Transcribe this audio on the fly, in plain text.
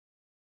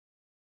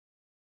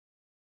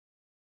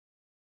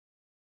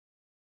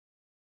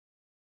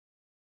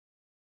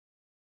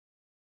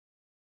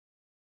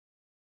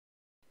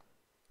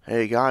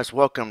Hey guys,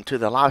 welcome to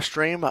the live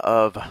stream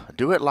of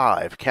Do It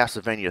Live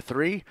Castlevania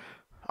 3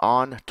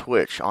 on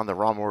Twitch, on the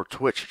Ronmower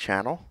Twitch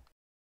channel.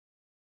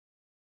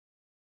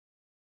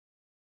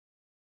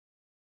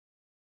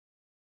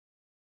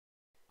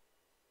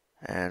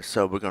 And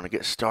so we're going to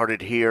get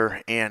started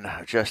here in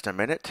just a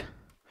minute.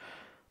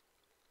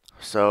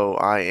 So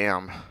I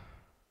am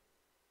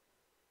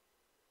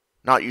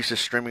not used to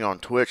streaming on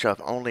Twitch.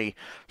 I've only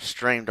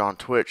streamed on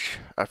Twitch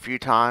a few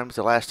times.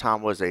 The last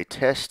time was a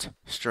test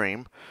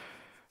stream.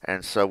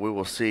 And so we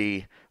will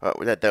see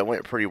that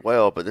went pretty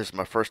well, but this is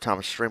my first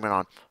time streaming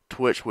on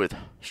Twitch with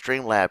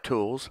Streamlab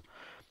tools.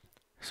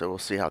 So we'll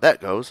see how that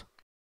goes.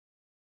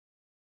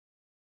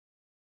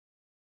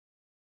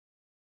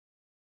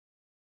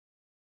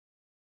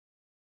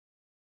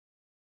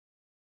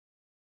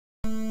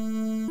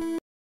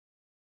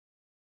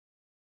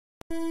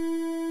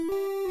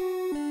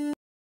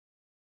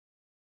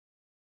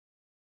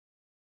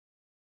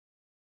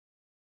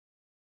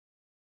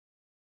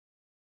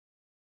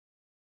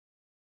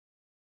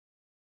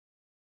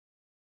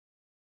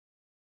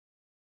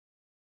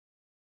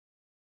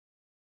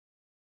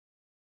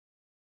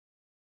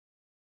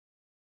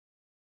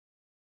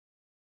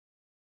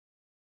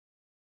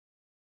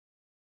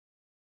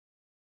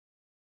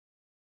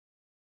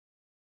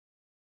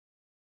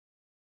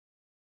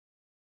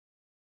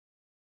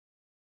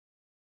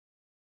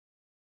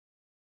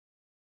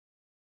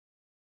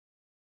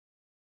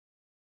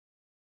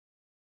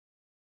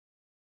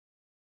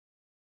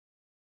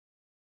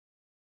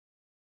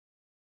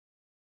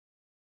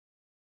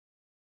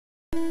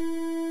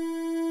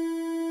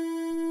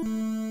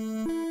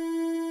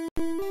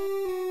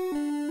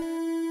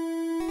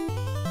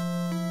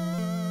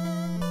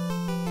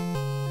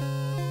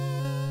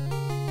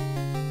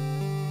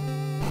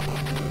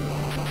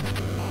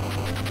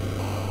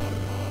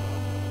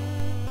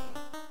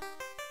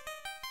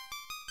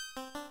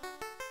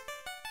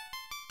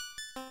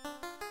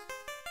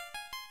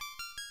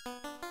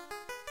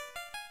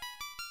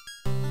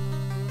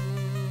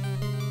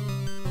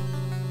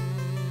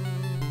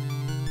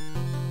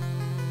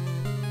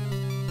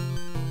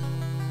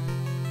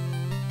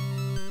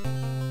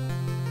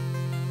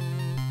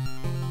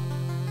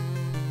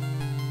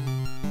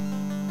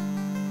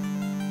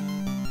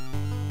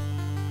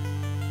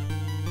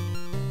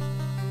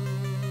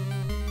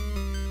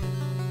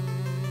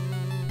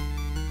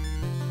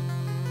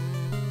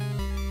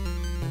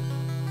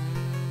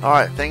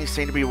 Alright, things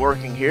seem to be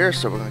working here,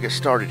 so we're going to get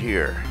started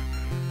here.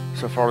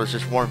 So far there's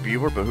just one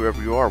viewer, but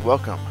whoever you are,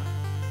 welcome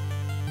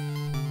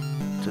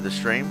to the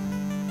stream.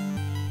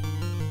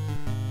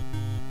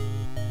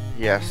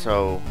 Yeah,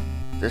 so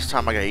this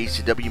time I got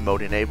ECW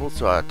mode enabled,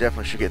 so I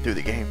definitely should get through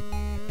the game.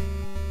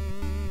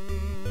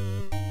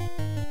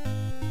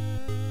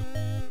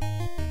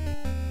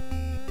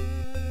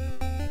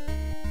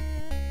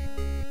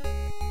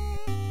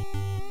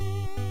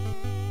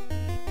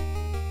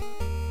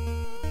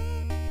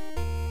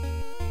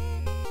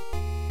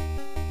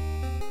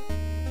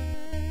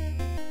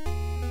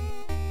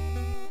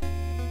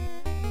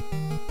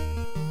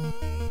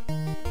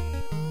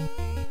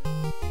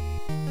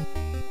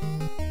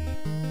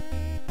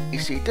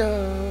 ECW.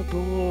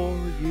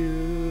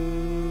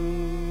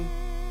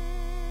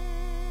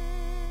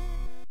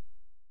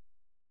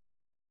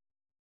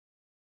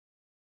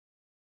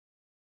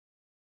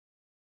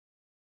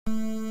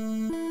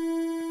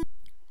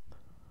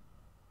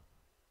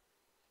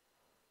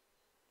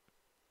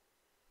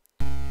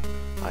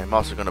 I'm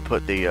also going to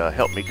put the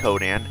help me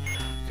code in,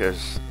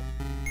 because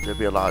there'll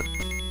be a lot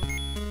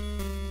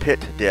of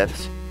pit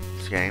deaths in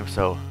this game,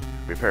 so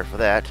prepare for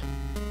that.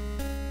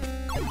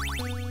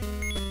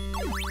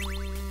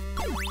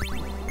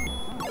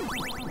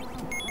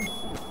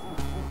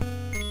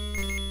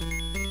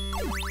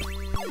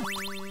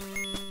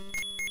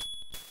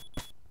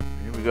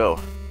 Here we go.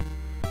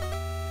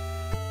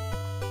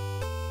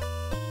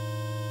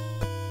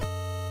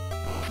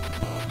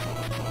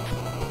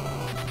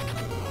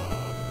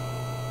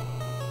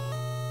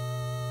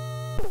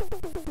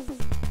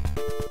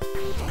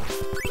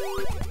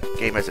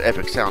 Game has an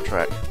epic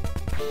soundtrack.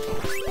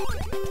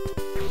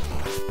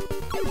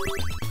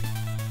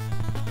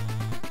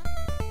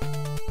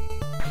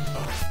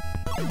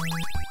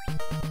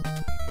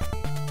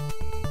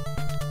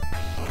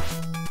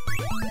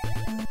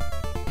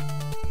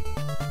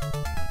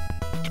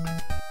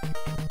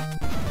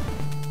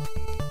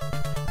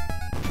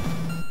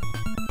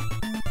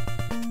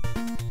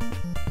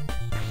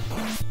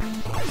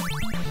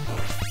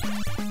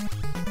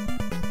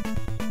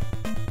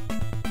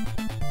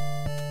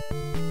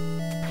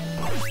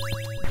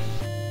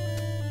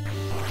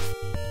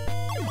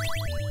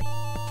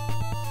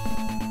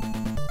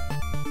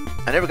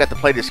 I never got to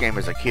play this game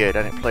as a kid.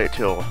 I didn't play it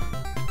till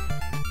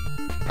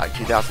like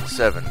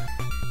 2007.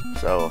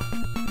 So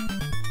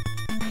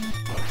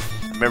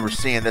I remember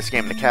seeing this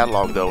game in the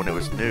catalog though when it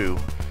was new,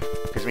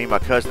 because me and my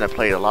cousin had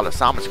played a lot of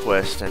Simon's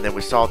Quest, and then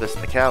we saw this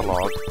in the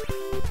catalog,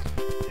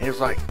 and it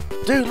was like,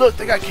 dude, look,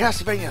 they got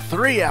Castlevania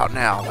 3 out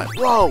now. I'm like,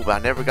 whoa! But I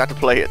never got to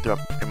play it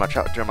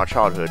during my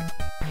childhood.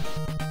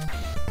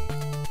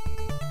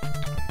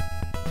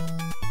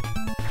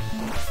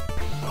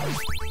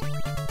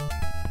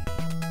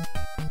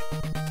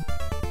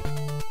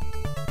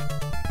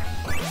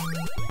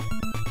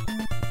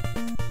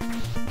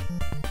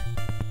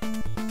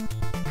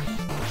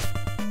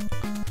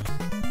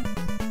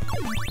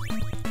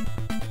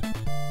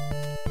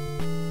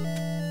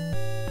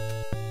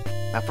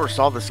 I first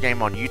saw this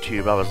game on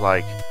YouTube, I was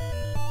like,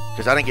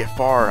 because I didn't get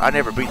far. I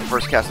never beat the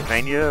first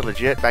Castlevania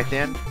legit back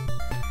then.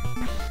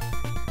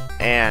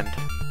 And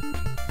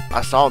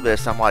I saw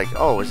this, I'm like,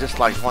 oh, is this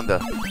like one of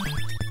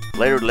the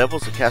later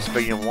levels of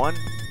Castlevania 1?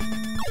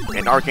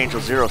 And Archangel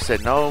Zero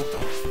said, no,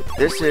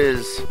 this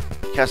is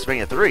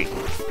Castlevania 3.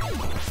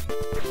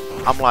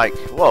 I'm like,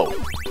 whoa.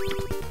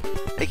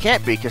 It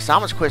can't be, because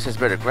Simon's Quest has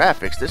better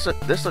graphics.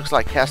 This looks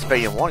like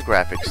Castlevania 1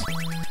 graphics.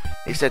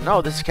 He said,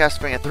 no, this is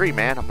Castlevania 3,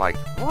 man. I'm like,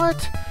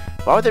 what?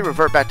 Why would they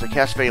revert back to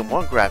Castlevania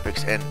 1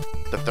 graphics in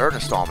the third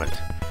installment?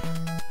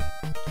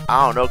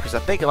 I don't know, because I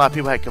think a lot of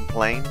people had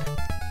complained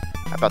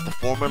about the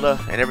formula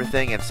and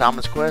everything in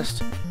Simon's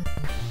Quest.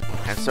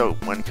 And so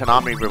when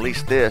Konami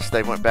released this,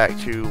 they went back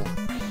to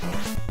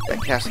that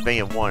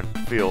Castlevania 1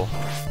 feel.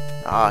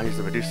 Ah, here's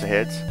the Medusa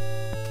heads.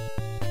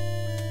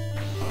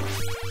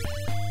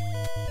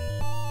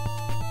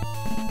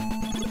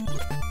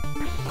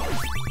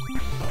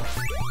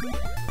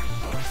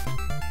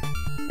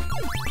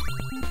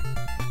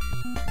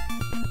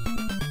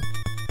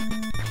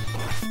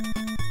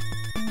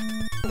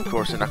 Of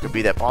course, they're not going to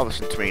be that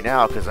bothersome to me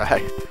now because I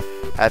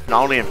have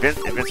not only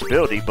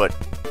invincibility, but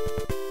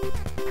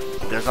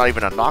there's not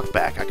even a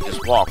knockback. I can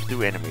just walk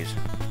through enemies.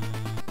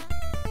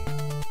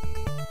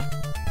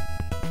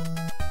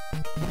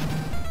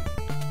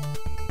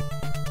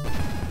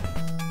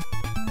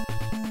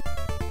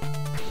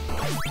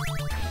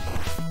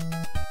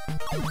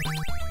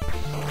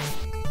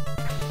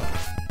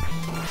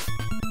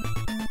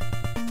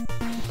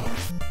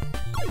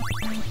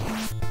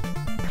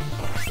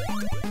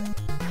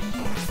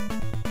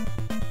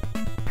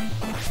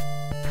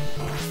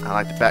 I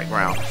like the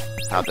background,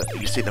 how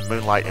you see the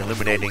moonlight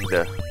illuminating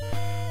the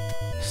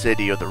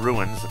city or the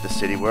ruins of the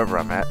city, wherever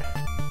I'm at.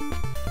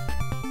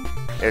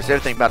 There's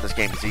everything about this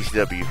game is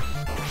ECW.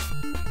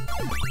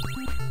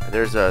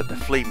 There's the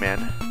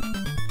Fleetmen.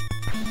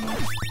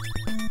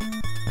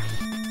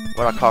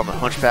 What I call them,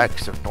 the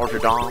Hunchbacks of Notre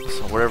Dame,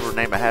 or whatever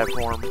name I have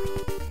for them.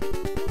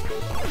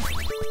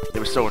 They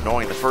were so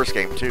annoying the first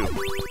game too.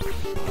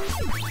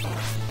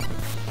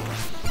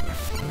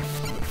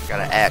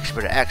 Got an axe,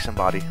 better axe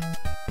somebody.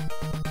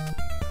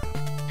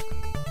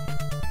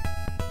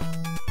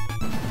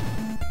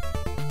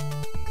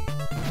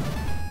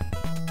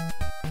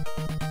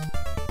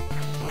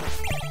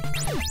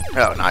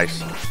 Oh,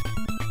 nice.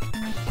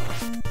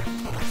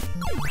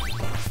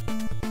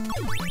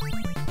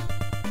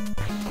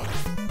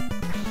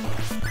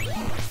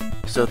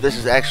 So this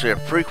is actually a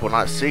prequel,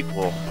 not a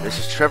sequel. This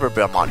is Trevor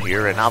Belmont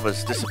here, and I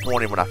was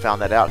disappointed when I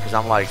found that out, because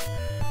I'm like,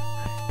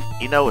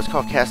 you know, it's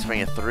called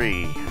Castlevania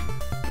 3.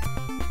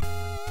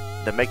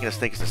 They're making us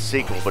think it's a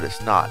sequel, but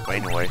it's not. But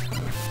anyway,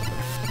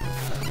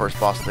 first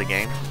boss of the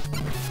game.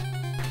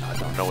 I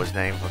don't know his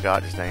name,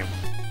 forgot his name.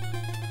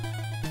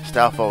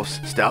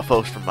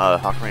 Stalfos from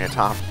Ocarina of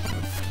Time.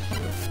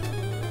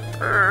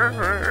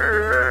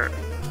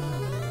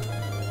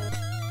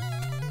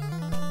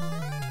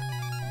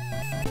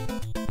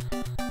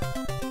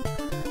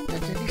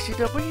 That's an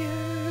ECW.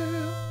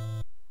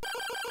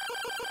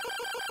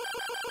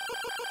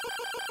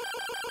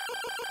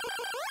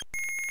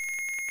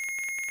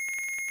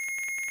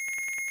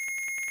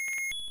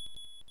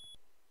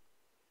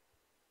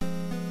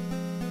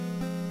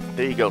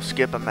 There you go,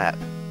 skip a map.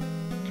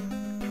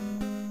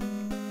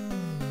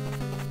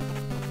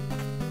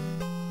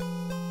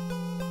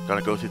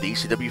 Gonna go through the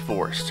ECW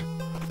forest.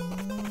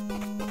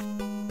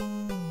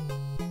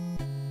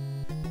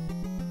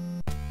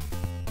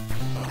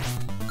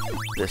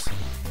 This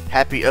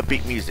happy,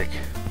 upbeat music.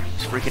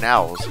 It's freaking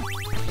owls.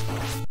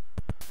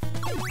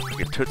 Like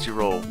a Tootsie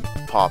Roll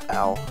pop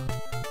owl.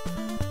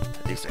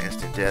 These are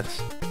instant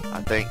deaths,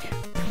 I think.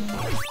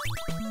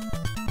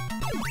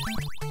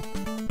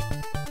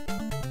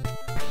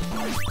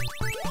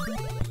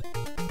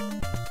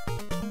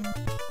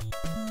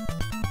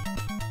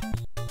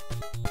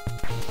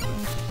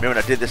 Remember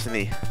when I did this in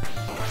the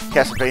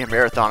Castlevania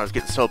Marathon, I was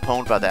getting so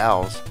pwned by the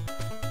owls.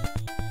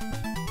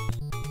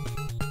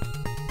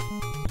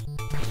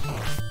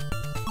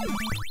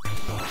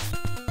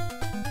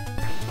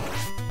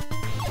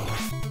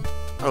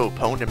 Oh,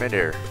 pwned him in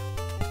there.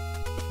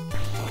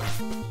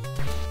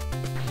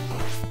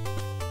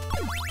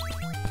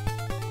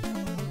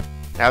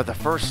 Now the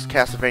first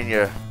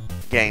Castlevania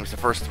games, the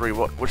first three,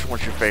 which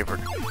one's your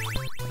favorite?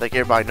 I think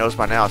everybody knows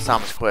by now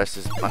Simon's Quest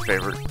is my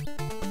favorite.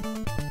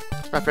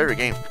 My favorite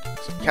game,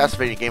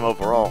 Castlevania game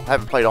overall. I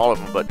haven't played all of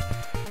them, but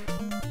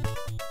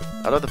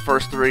I love the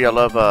first three. I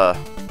love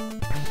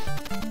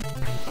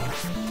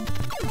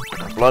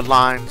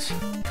Bloodlines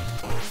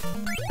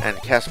and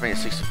Castlevania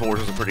 64.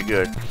 Those are pretty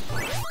good.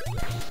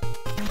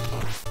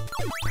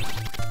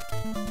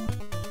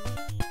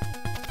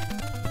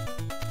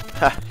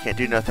 Ha! Can't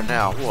do nothing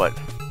now. What?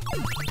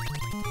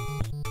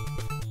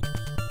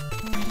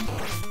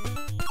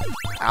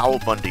 Owl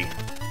Bundy.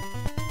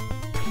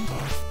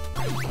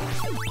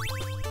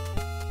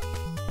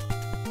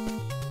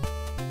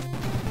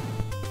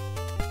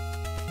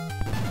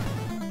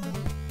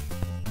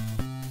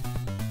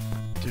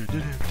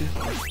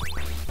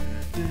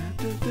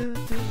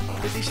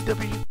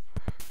 ECW.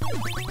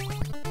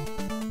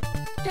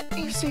 Get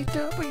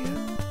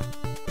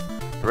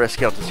ECW. The rest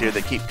skeletons here,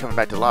 they keep coming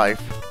back to life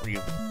when you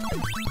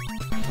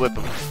whip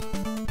them.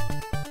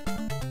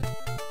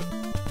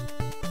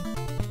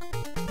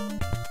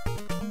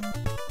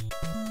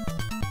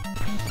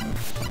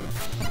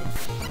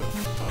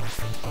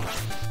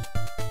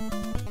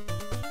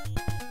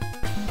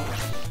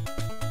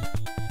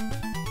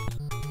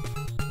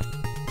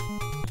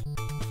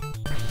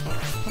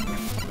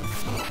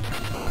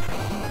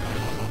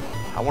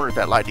 I wonder if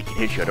that lightning can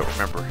hit you, I don't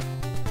remember.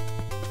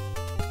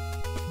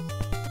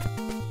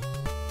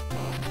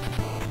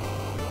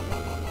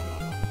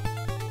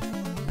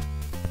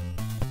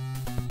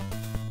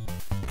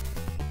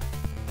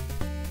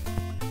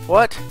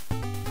 What?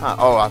 Huh,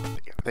 oh, I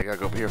think I'll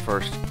go up here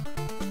first.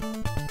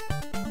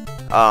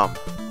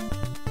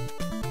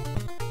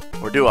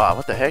 Or do I?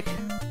 What the heck?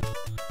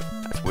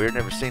 That's weird,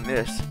 never seen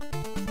this.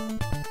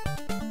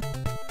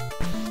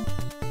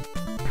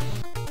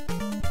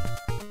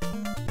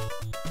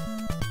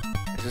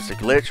 Is this a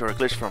glitch or a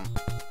glitch from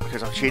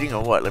because I'm cheating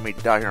or what? Let me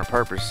die here on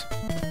purpose.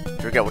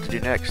 Figure out what to do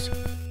next.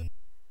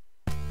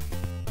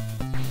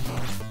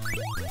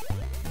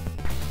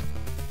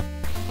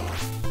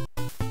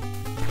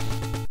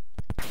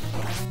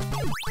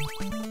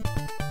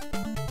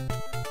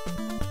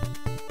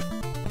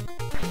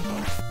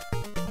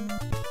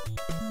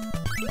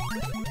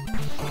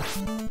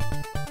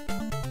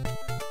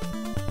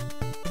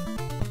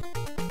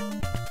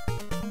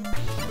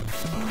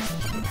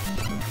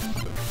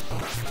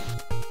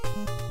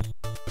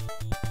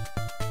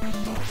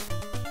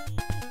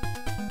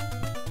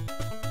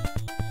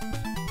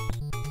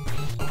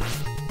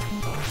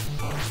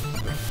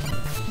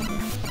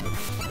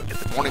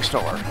 Morning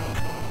Star.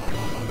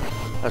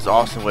 That's an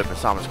awesome whip in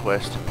Simon's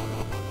Quest.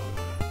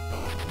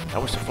 I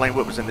wish the Flame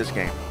Whip was in this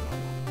game.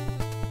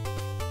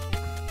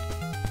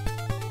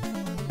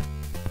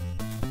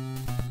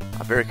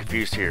 I'm very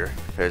confused here,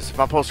 because if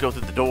I'm supposed to go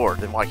through the door,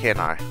 then why can't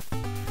I?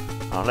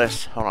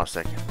 Unless, hold on a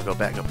second, we'll go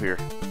back up here.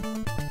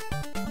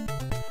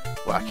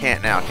 Well, I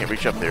can't now, I can't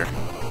reach up there.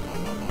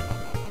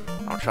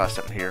 I'll try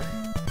something here.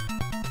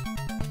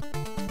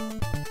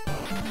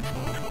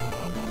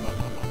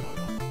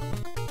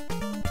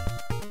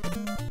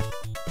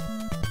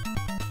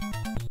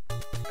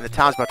 And the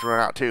time's about to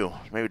run out too.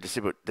 Maybe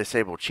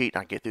disable cheat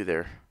and I can get through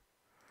there.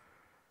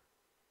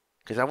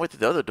 Because I went through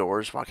the other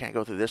doors, why can't I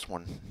go through this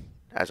one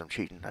as I'm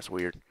cheating? That's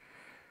weird.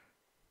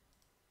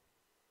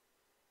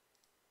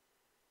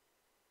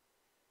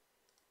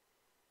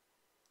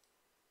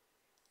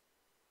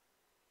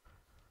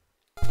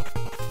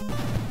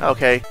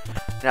 Okay,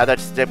 now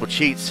that's disable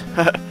cheats.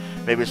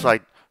 Maybe it's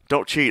like,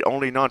 don't cheat,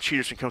 only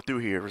non-cheaters can come through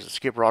here. Was it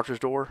Skip Rogers'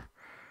 door?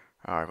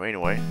 Alright, well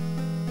anyway.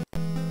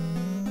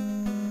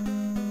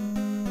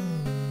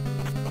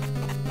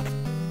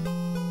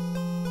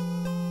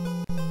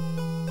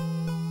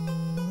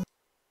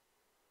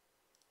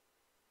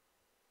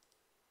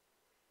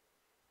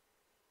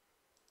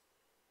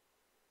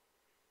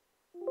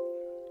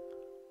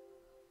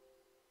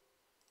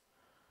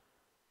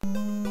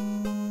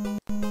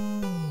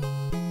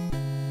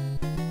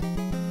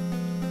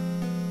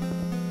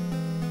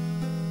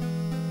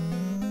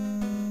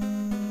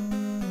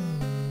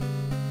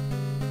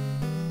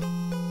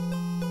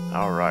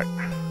 Alright.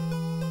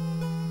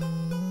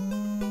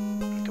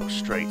 Go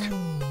straight.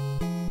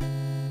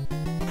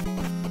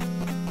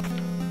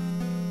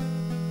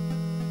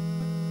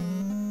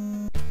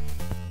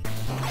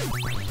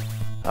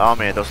 Oh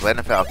man, those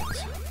landing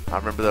falcons. I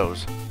remember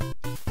those.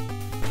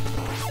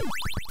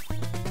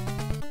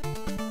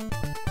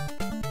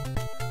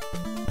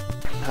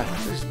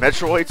 These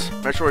Metroids?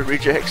 Metroid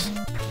rejects?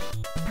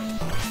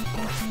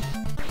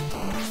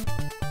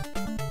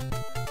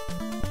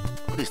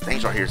 What are these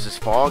things right here? Is this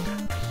fog?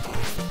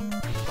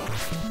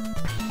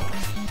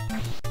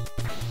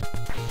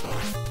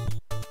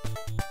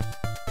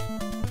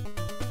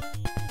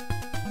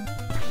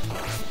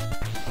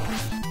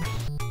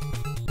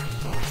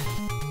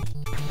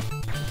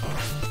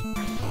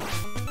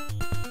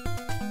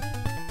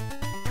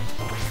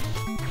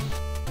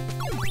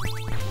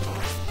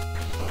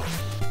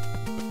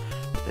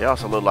 They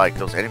also look like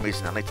those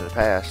enemies in A Link to the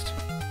Past.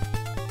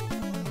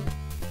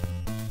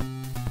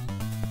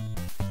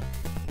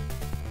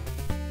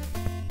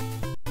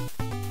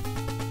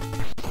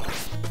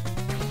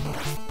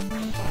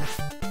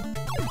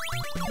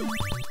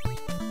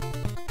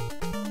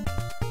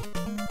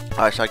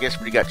 Alright, so I guess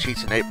when you got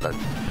cheats enabled,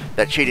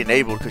 that cheat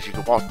enabled because you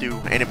can walk through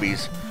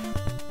enemies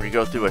when you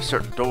go through a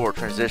certain door,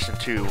 transition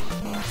to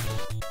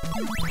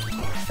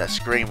that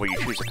screen where you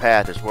choose a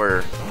path is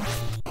where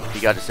you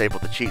got to disable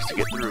the cheats to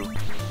get through.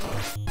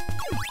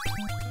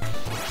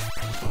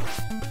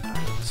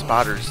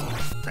 Spiders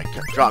that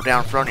drop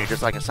down in front of you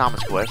just like in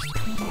Simon's Quest.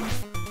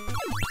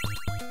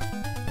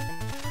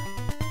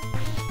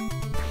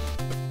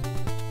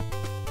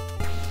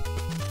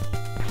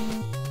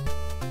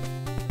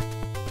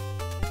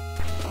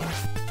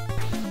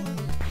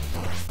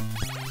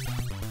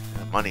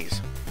 And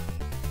monies.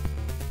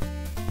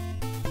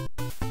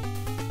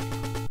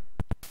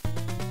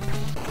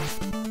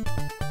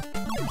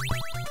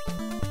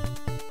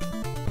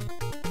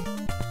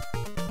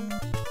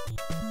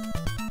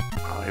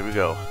 we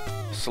go.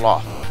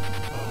 Sloth.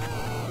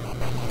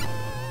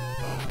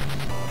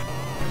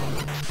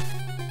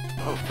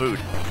 Oh, food.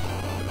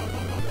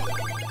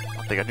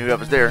 I think I knew that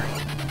was there.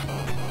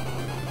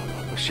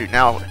 Oh, shoot,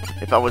 now,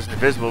 if I was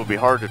invisible, it would be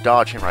hard to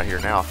dodge him right here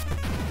now.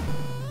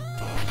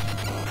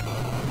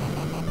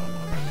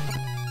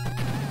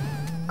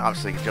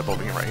 Obviously, you can jump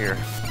over him right here.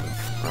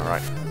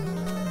 Alright.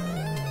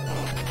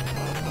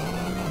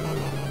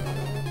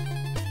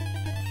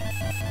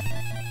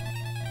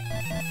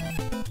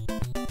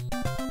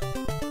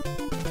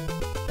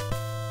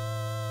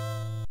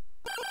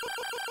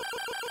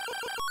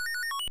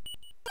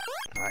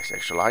 Nice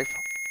extra life.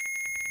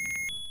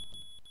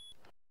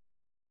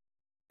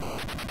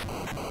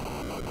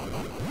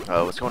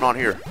 Oh, what's going on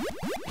here?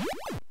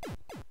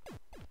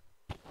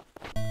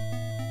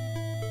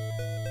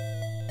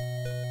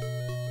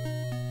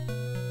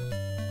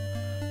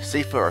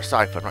 Sifa or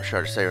Sypha, I'm not sure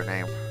how to say her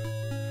name.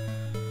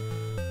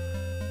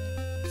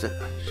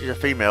 She's a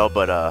female,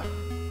 but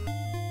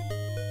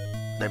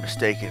they're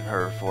mistaking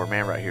her for a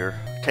man right here.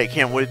 Take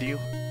him with you?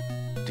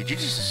 Did you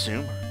just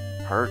assume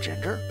her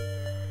gender?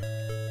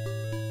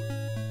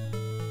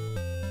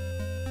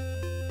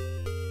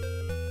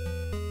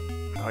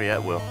 Oh yeah,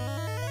 it will.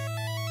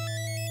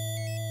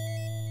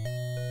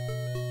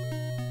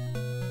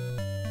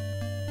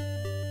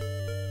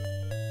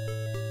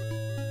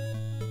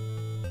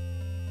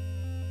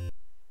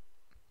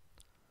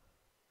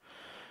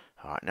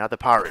 Alright, now the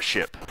pirate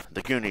ship.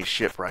 The Goonies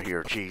ship right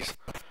here, jeez.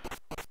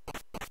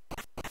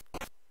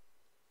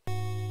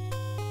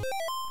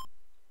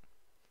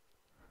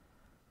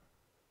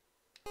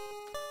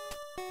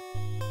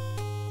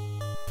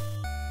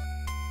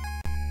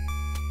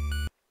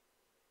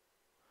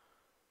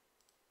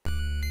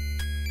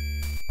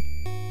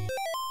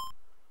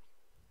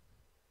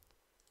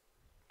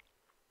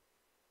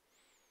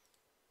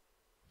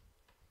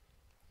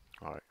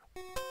 Alright.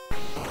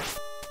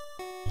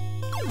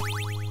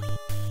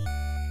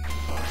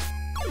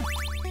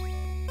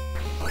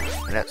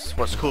 And that's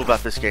what's cool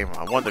about this game.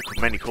 One of the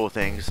many cool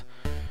things.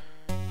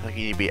 I think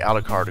you need to be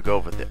Alucard to go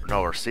over there.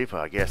 No, or Sifa,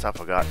 I guess. I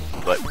forgot.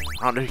 But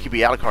I don't know if you can be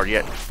Alucard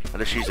yet.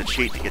 Unless you use a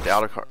cheat to get the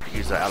Alucard.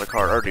 Use the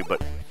Alucard early,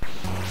 but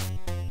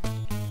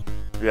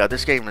yeah,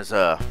 this game is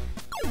one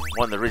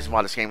of the reasons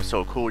why this game is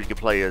so cool. You can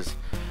play as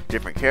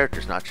different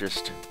characters, not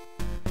just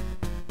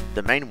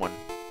the main one.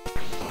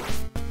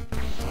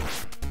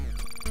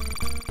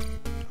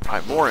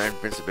 Alright, more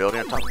invincibility.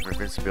 I'm talking about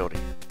invincibility.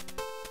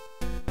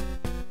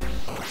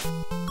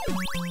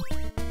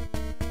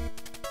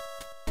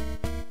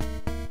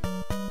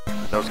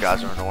 Those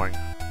guys are annoying.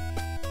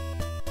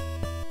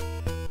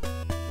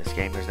 This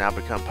game has now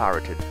become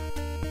pirated.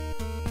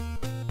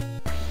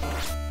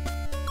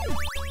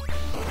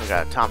 We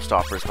got Time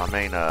Stopper as my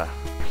main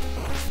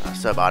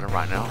sub item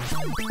right now.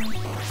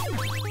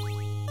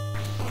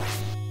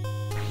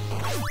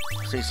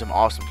 I've seen some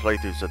awesome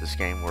playthroughs of this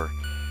game where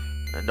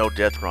no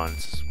death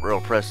runs. It's real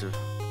impressive.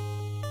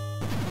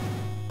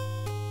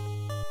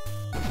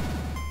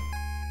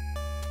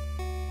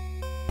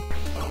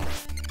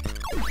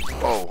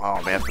 Oh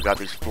man, I forgot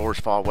these floors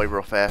fall away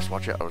real fast.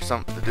 Watch out, or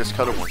some the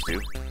discolored ones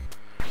do.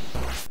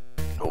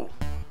 Oh.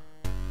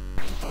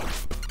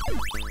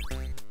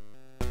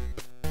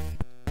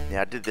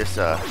 Yeah, I did this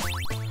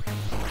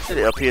did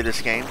it up here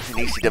this game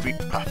in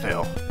ECW. I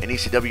fell in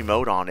ECW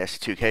mode on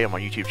SC2K on my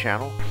YouTube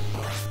channel.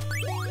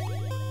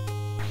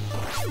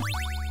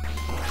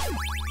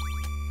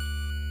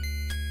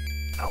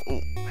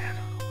 Oh man,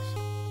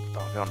 I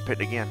thought I fell in the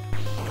pit again.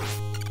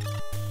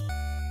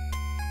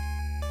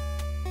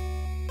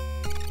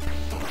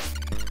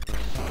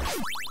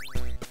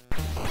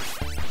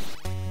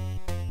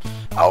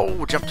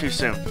 Oh, jump too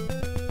soon.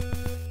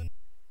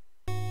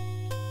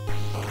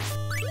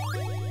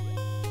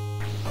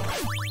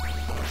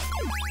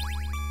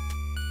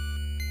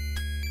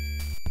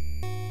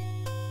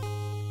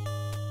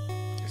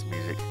 This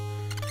music,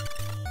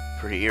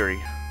 pretty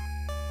eerie.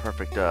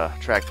 Perfect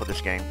track for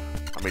this game.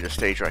 I mean, the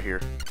stage right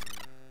here.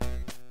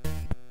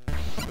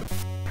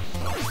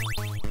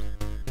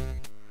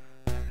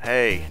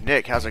 Hey,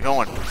 Nick, how's it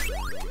going?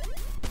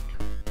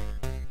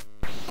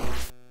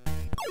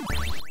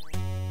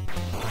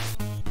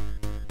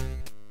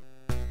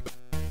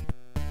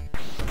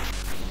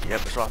 Yep,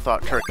 that's what I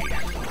thought, turkey.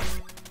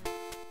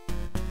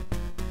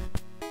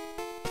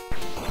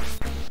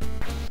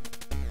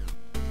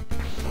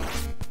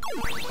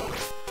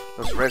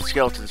 Those red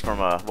skeletons from,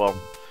 well,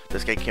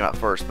 this game came out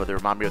first, but they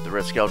remind me of the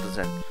red skeletons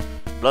in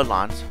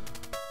Bloodlines.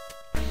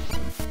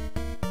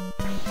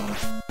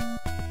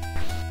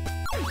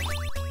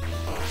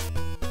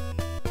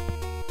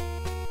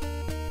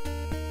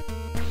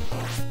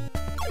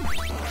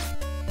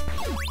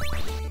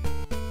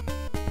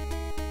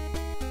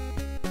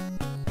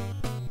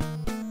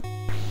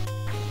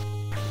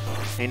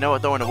 You know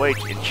what, though, in a way,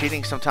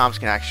 cheating sometimes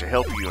can actually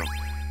help you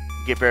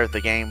get better at the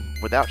game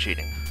without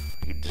cheating.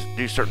 You just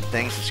do certain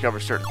things, discover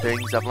certain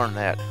things. I've learned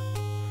that.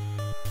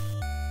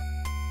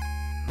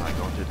 Alright,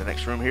 going through the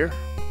next room here.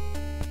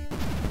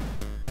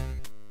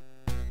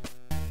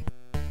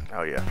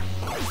 Oh, yeah.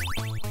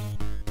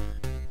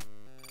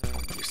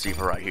 see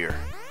for right here.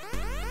 See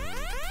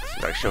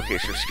if I can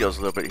showcase your skills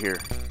a little bit here.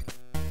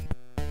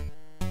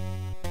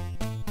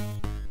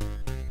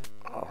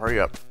 Oh, hurry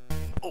up.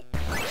 Oh,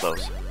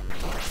 close.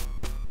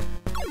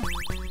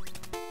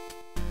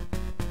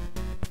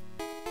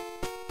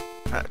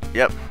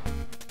 Yep.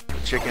 The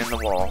chicken in the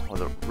wall, or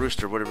the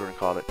rooster, whatever we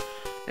call it.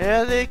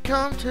 Yeah, they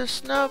come to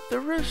snuff the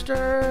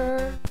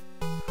rooster.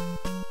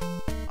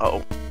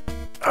 Uh-oh.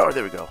 Oh,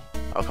 there we go.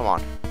 Oh, come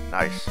on.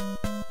 Nice.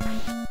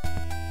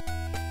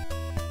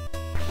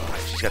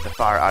 She's got the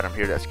fire item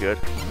here, that's good.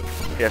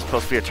 Yeah, it's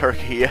supposed to be a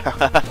turkey, yeah.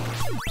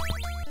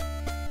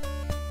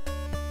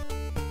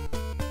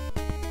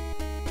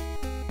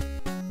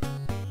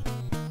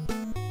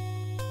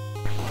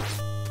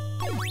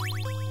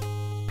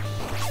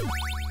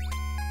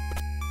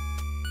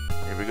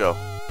 Here we go.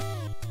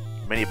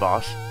 Mini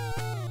boss.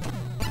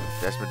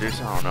 That's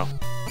Medusa? I don't know.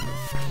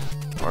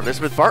 Or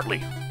Elizabeth Bartley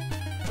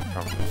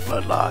from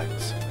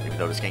Bloodlines. Even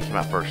though this game came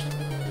out first.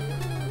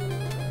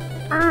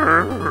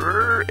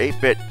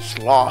 8-bit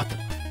sloth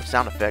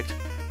sound effect.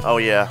 Oh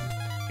yeah.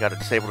 Gotta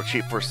disable the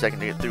cheat for a second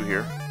to get through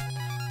here.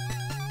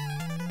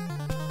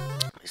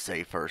 Let me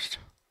save first.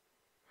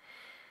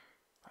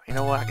 You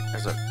know what?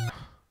 There's a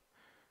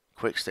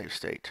quick save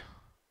state.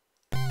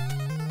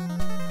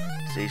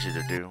 It's easy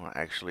to do,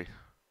 actually.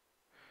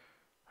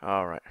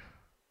 Alright.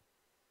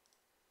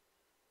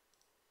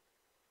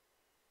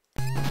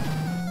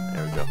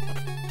 There we go.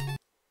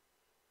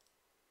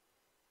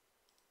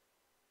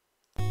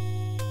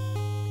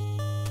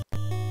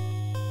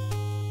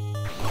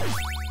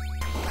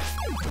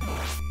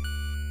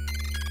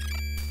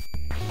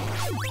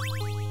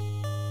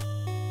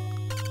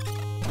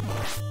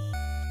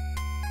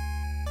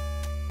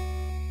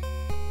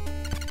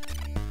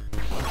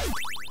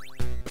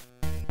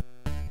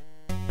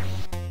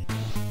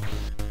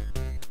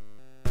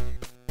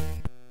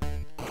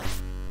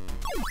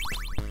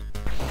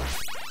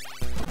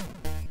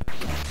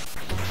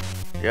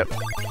 Yep.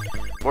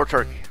 More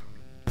turkey.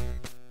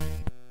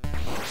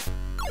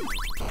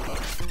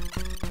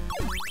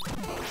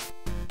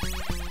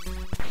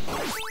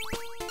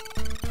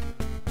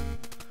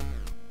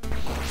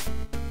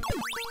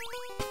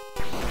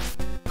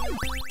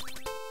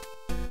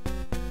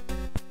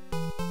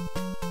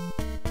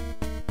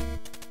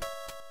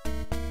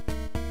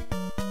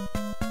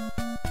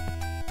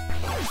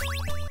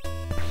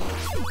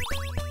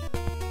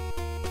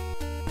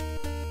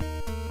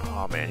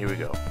 Oh man, here we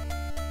go.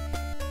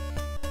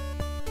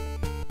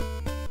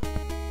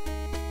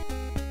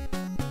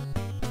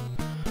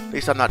 At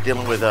least I'm not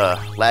dealing with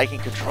lagging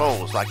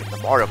controls like in the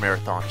Mario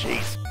Marathon.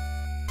 Jeez.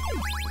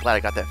 I'm glad I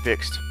got that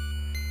fixed.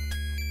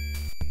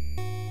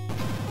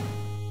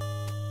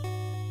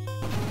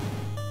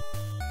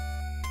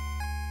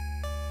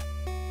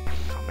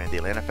 Oh man, the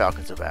Atlanta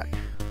Falcons are back.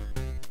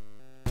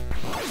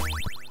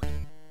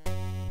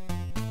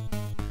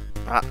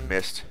 Ah,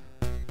 missed.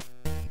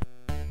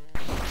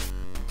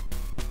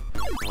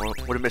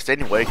 Would have missed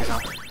anyway because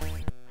I'm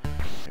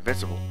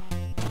invincible.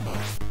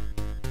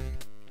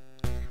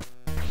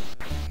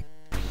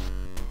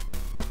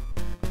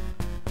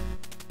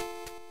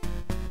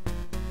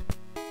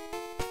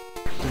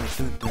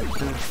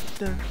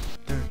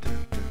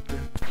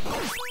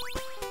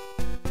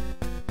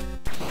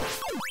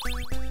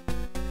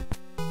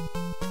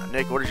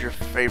 Nick, what is your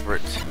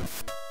favorite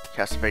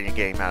Castlevania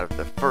game out of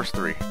the first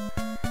three?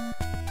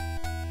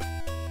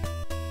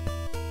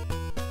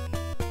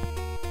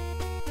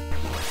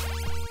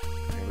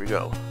 Here we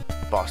go.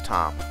 Boss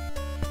time.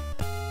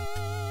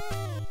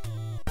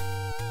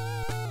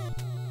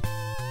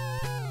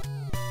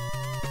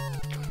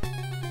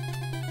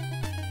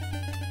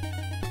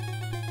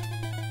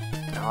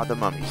 Ah, the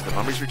mummies. The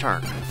mummies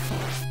return.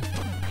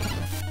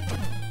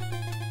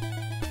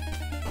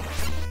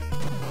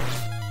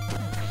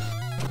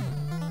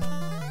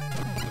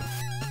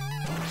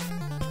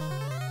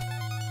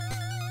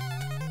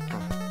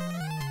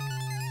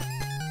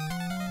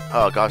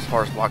 Oh, got as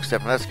far as block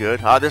 7. That's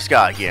good. Ah, this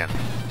guy again.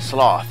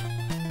 Sloth.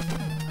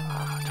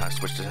 Ah, trying to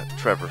switch to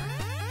Trevor.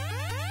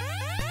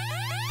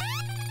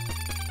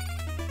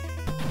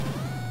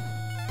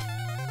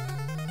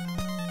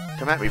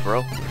 Come at me,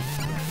 bro.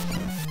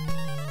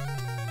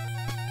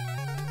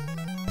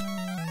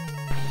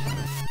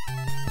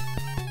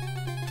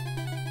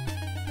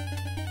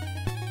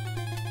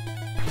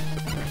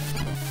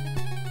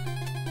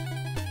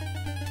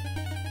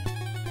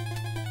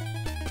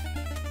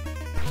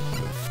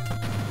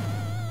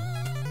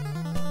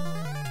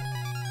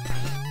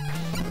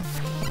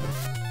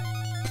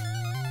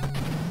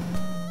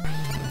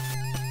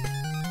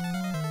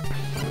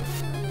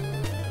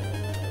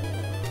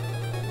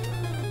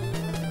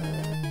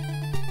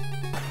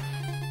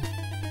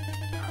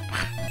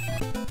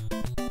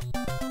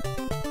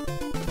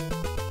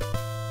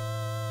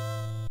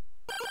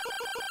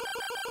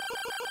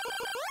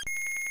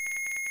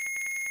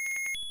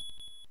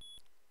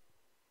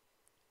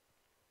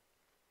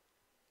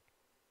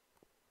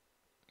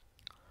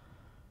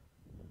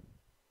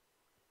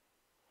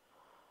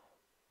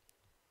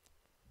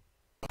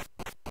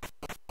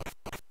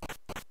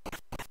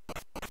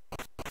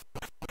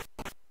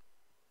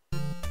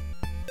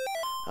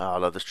 Oh, I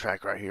love this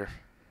track right here.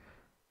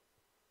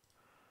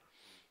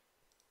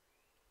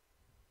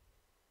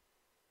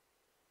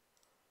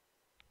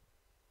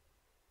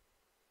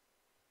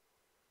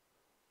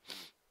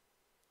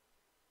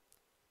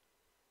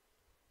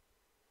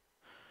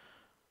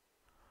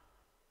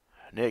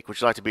 Nick,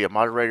 would you like to be a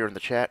moderator in the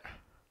chat?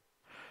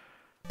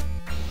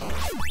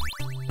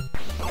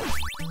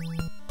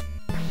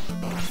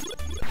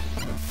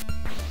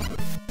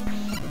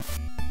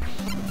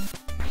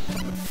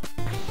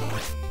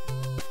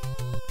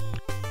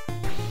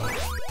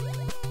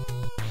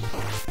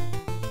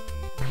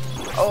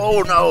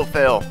 Oh no,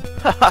 fell.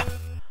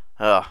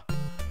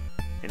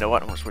 You know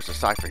what? I'm gonna switch to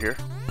Cypher here.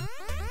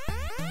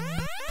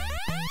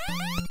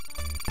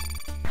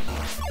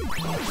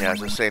 Yeah,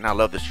 as I was saying, I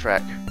love this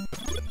track.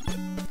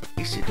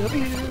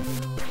 ECW.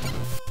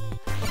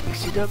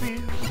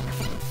 ECW.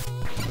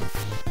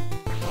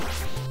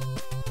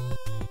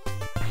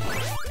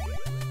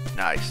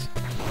 Nice.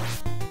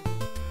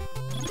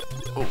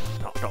 Oh,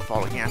 no, don't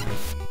fall again.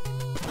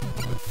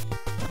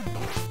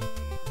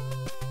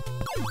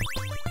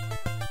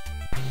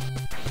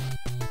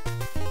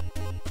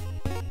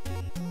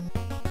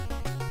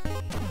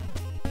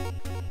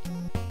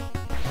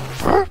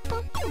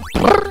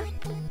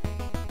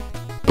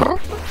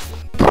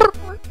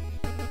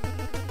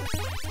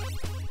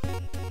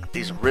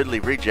 These Ridley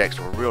rejects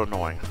were real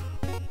annoying.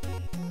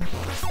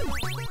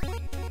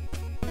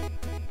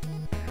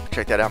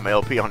 Check that out, my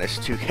LP on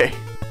S2K.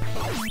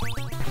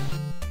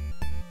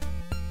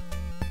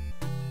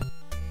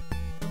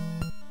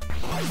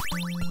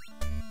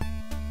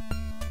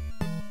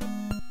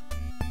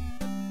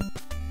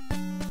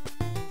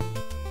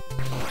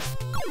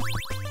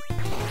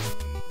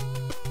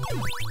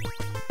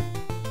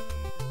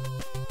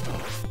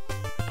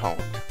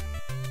 Pwned.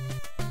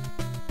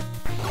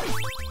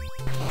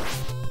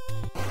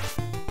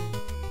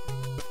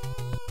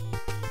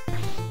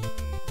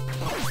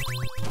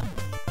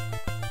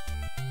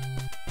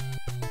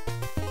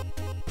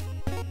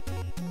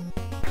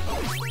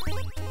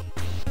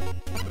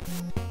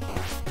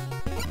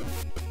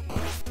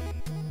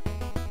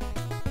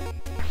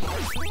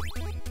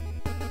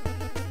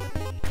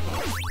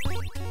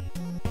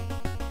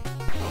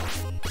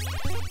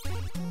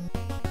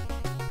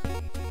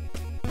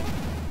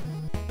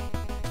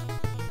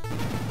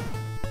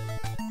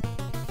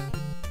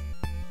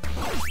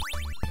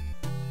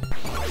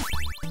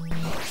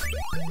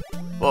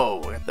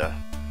 Whoa, we got the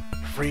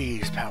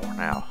freeze power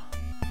now.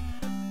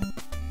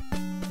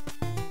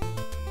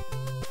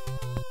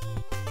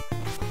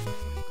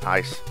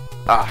 Nice.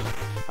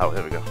 Oh,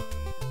 there we go.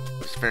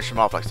 Just finish him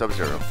off like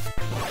Sub-Zero.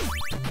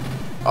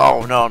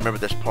 Oh no, I remember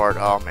this part.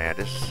 Oh man,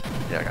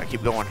 yeah, I gotta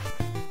keep going.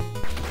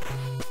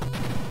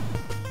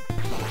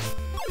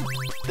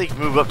 I think you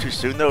move up too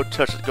soon though,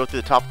 go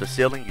through the top of the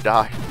ceiling, you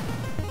die.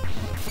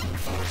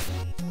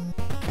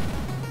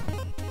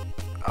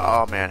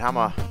 Oh man, how am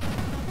I?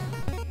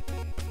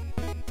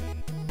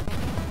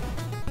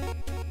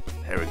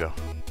 There we go.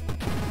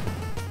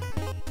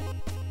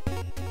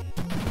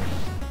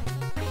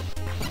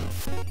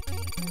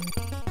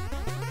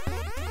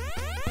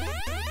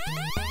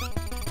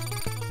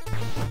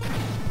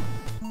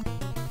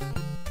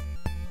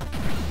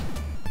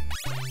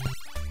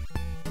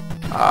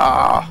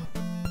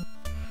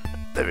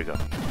 There we go.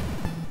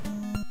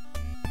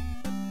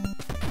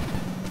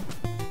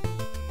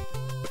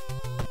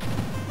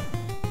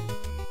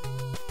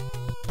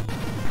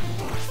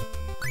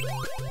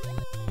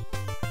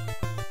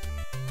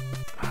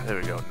 There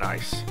we go.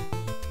 Nice.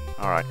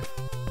 All right.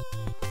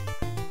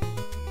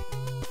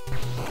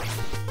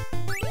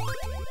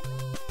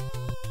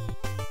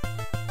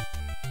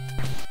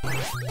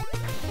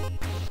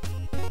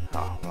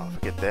 Oh, well,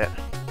 forget that.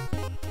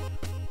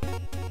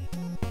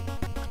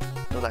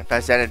 Don't like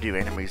fast attitude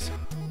enemies.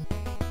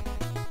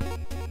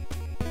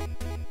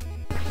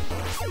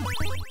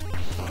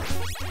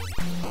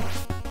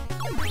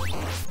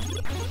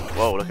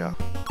 Whoa, look out.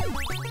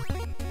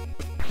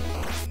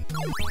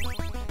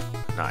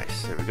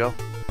 Nice, there we go.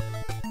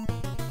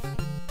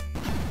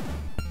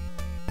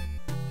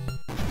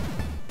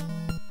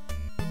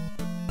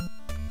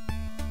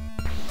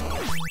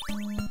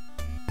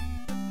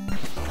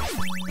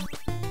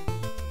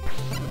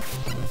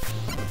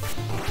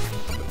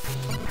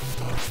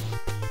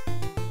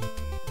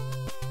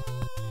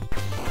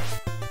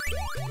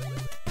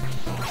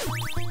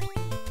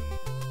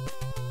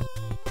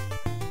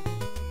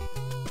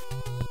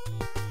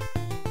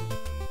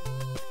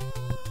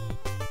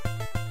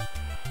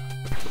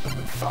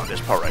 Oh,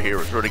 this part right here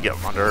was really getting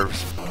on my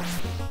nerves.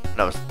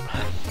 And I was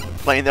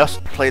playing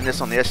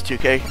this on the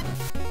S2K.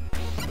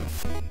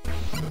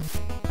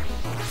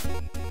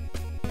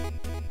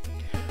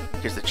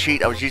 Because the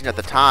cheat I was using at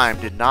the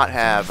time did not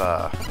have,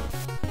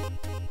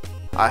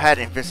 I had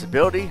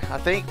invincibility, I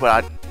think,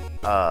 but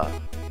there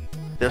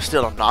was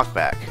still a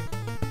knockback.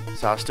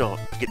 So I was still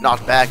get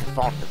knocked back and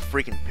fall into the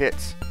freaking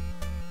pits.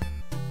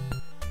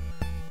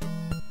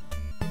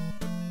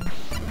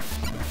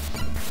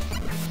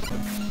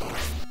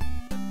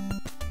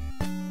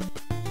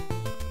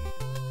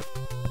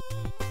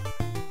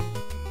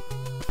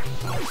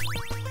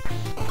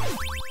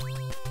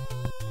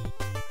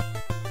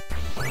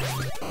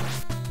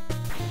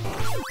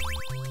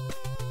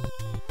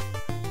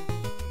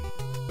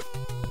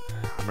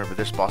 I remember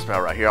this boss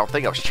battle right here. I don't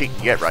think I was cheating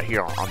yet right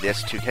here on the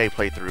S2K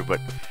playthrough, but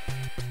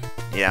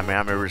yeah, man, I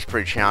remember it was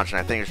pretty challenging.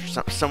 I think there's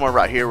somewhere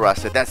right here where I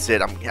said, that's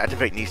it, I'm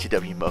activating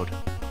ECW mode.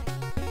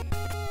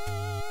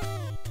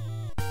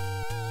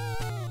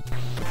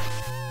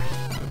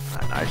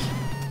 Nice.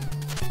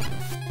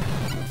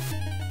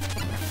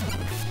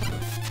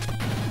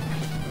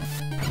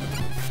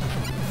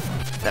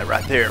 That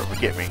right there would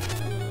get me.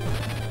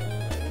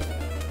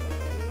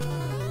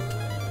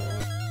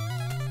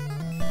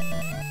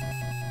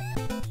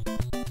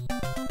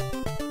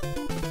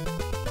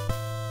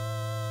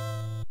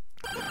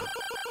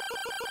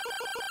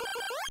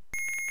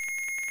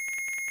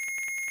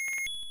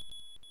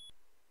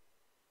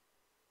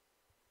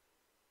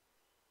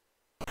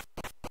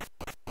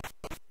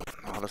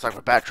 Oh, looks like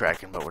we're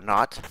backtracking, but we're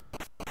not.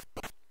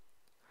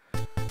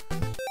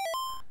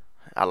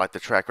 I like the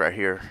track right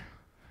here.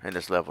 And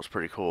this level is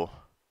pretty cool.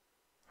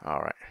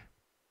 Alright.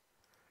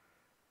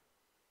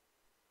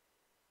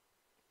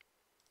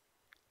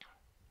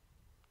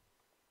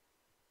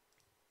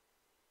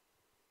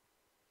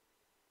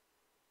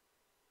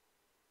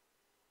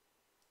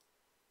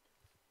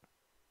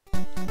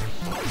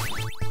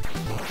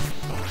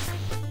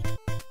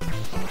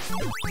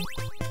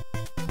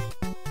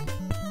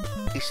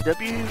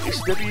 ECW,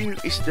 ECW,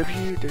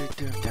 ECW, da,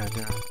 da, da,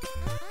 da.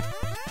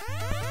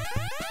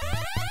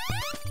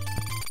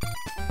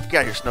 Get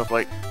out here,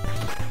 Snowflake.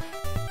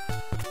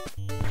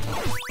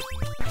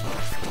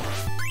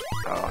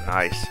 Oh,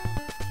 nice.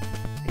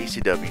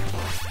 ECW.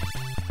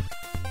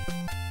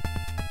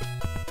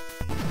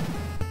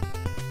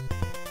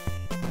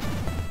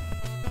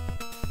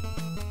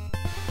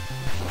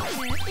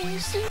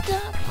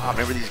 Oh,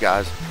 remember these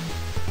guys.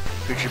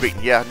 Future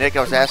beating. Yeah, Nick, I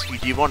was asking you,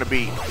 do you want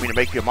me to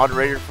make you a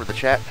moderator for the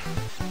chat?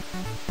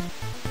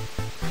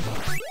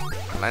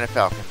 Atlanta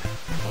Falcon.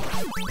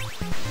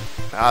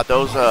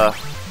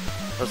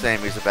 Those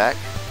enemies are back.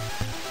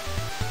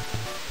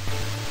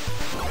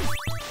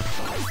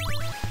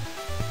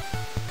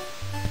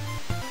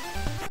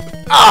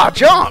 Ah,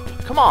 jump!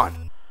 Come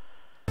on.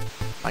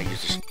 Might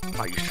use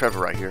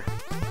Trevor right here.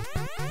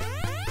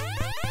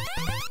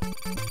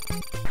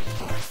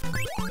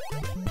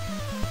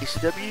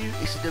 ECW,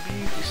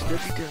 ECW,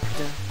 ECW, da,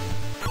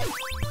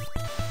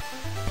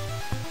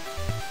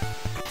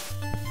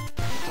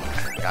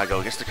 da. Gotta go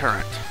against the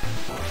current.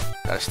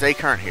 Gotta stay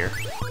current here.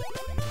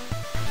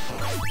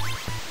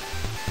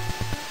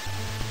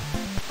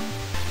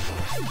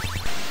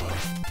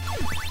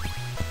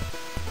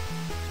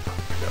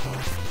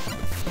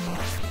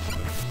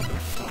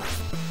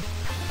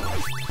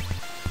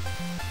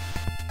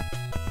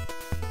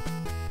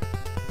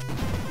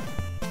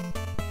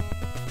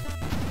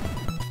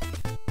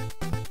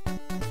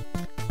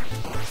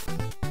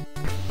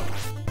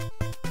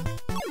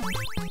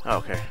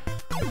 Okay.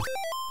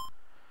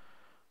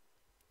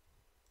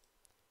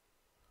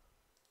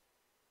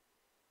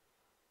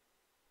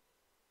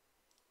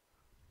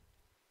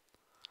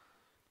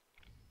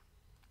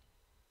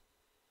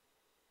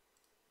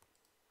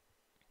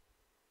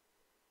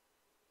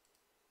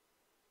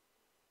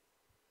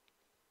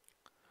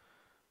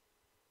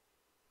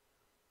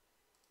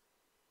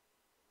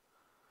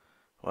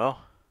 Well,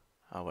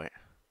 oh wait.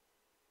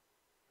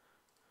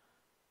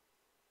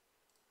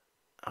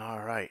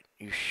 Alright,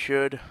 you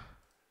should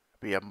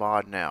be a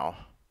mod now.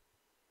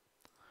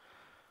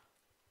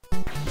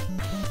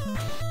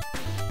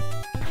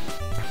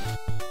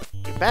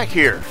 Get back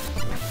here!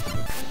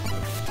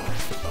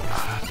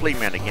 Ah, Flea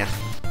Man again.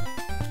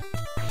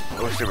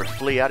 I wish they would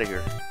flee out of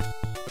here.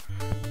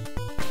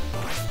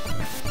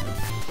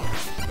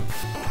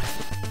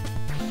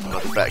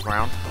 Another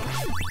background.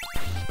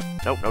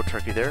 Nope, no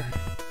turkey there.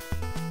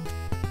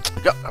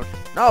 Go!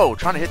 No!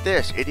 Trying to hit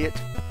this, idiot!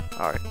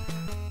 Alright.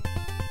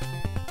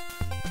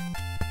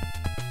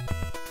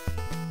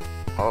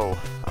 Oh,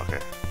 okay.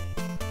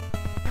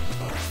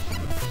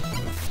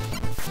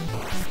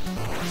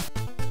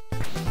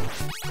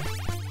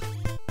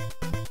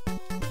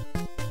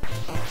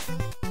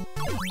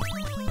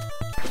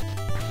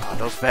 Oh,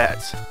 those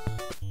bats.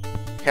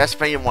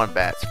 Castlevania 1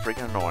 bats.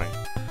 Freaking annoying.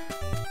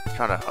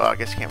 Trying to... Oh, I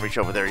guess I can't reach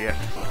over there yet.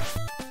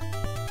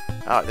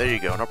 Alright, there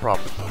you go. No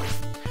problem.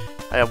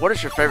 What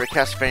is your favorite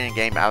Castlevania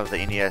game out of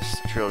the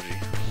NES trilogy?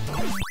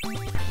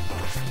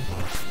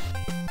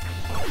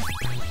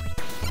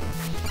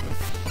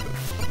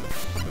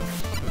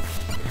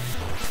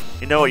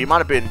 You know, you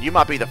might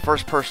be the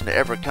first person to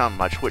ever come to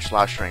my Twitch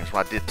live streams.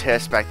 When I did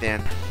tests back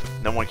then,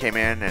 no one came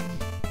in, and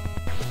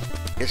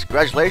yes,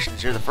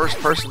 congratulations, you're the first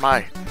person in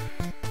my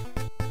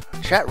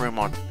chat room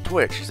on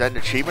Twitch. Is that an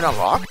achievement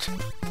unlocked?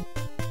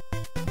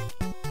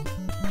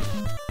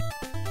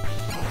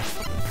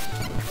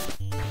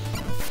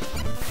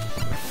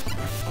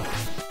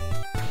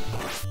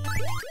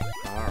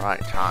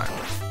 Alright, time.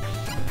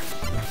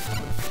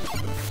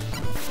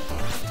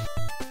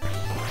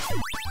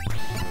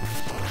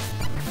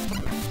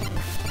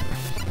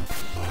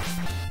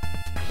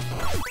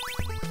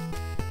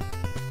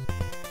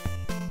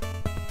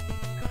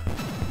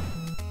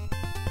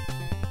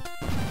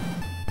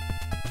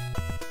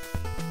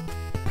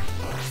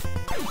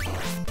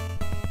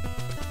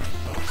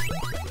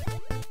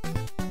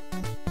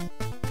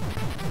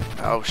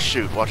 Oh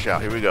shoot, watch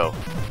out, here we go.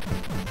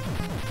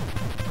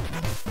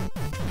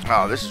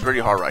 Oh, this is really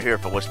hard right here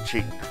if I wasn't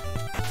cheating.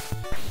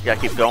 You gotta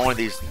keep going with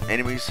these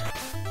enemies.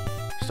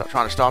 Stop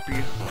trying to stop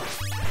you.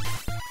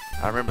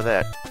 I remember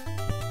that.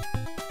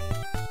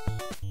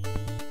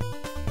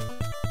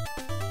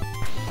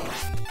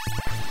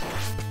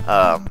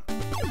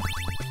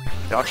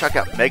 Y'all check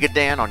out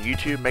Megadan on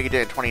YouTube,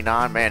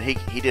 Megadan29. Man,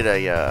 he did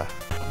a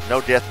no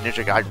death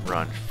Ninja Gaiden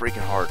run.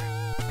 Freaking hard.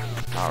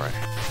 Alright.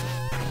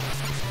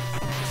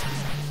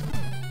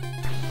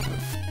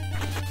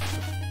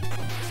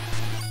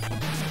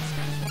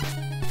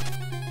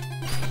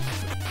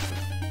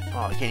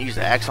 Oh, you can't use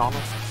the axe on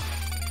him?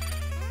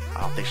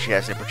 I don't think she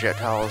has any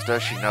projectiles,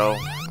 does she? No.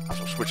 I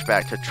will switch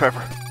back to Trevor.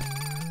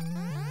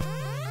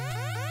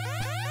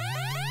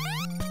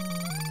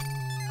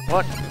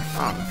 What?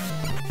 Oh.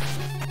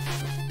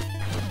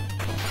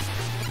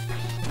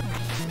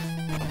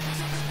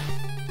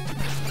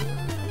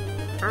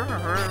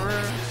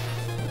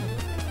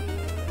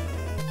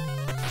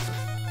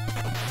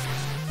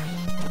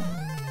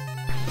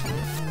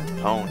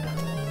 Owned.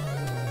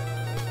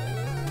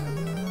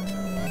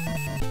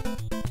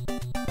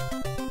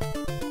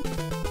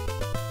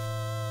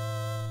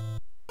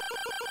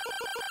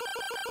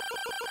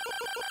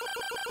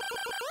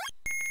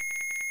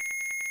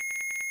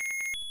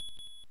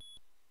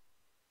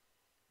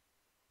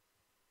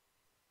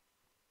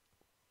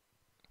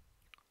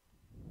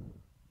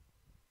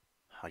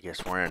 I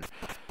guess we're in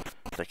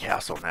the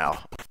castle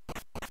now.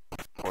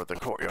 Or the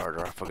courtyard,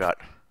 or I forgot.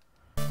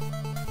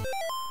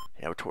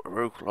 Yeah,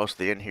 we're close to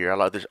the end here. I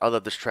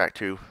love this track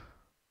too.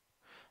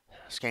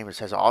 This game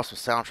has an awesome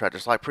soundtrack,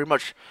 just like pretty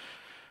much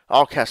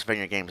all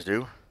Castlevania games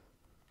do.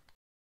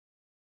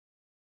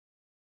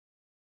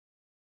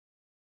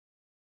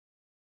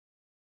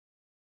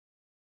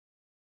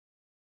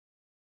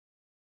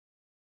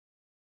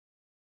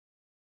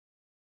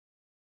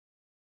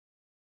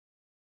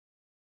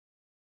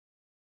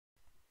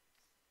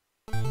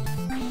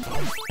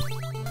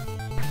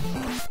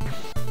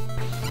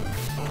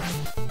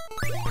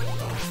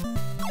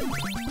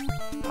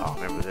 Oh,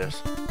 remember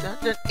this.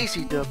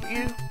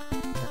 ECW.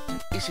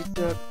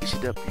 ECW.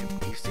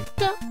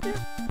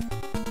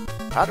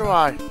 How do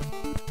I?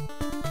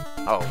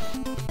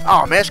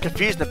 Oh man, it's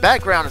confusing. The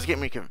background is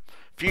getting me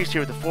confused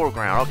here with the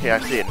foreground. Okay, I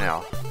see it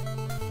now.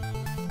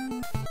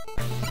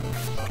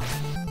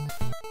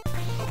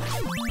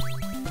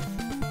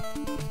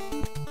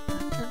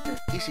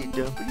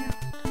 ECW.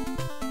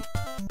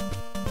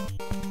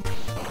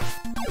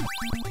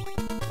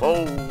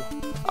 Whoa.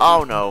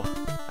 Oh no.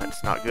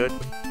 That's not good.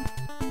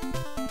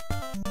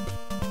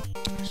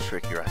 It's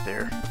tricky right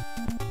there.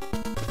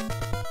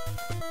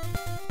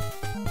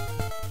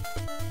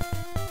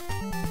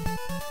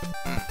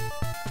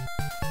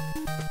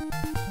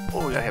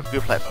 Oh, we gotta have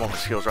good platforming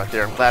skills right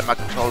there. I'm glad my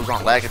controllers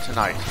aren't lagging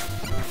tonight.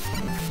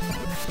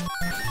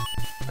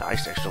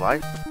 Nice, extra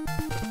life.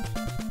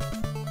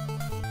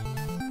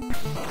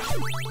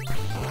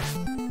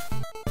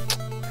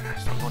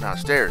 Stop going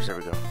downstairs. There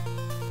we go.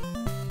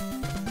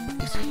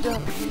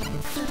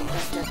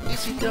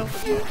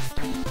 ECW.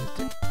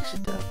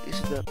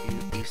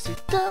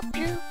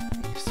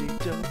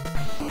 ECW.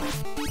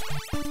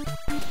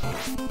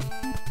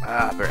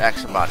 Ah, I better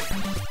axe somebody.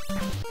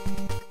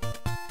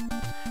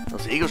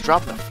 Those eagles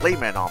dropping the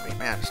flame man on me,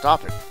 man.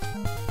 Stop it.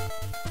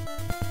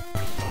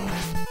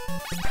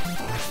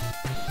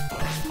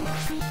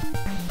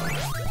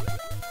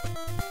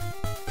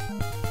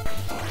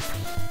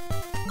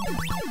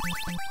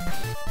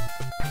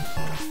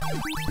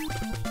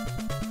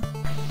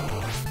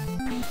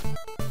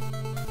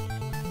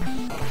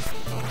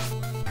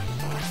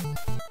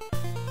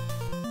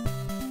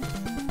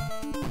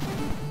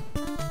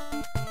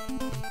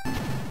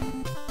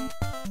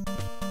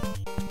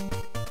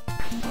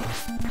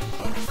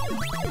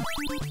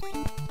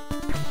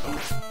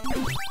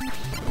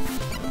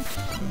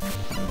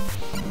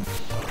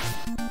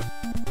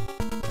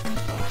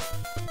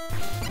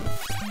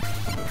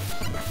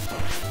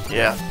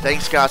 Yeah,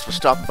 thanks guys for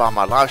stopping by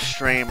my live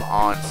stream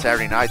on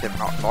Saturday night, the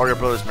Mario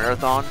Brothers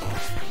Marathon.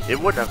 It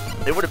would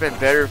have been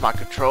better if my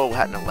control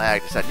hadn't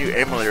lagged. It's that new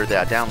emulator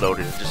that I downloaded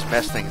and just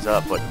messed things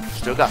up, but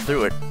still got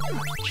through it.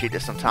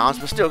 Cheated sometimes,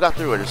 but still got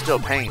through it. It's still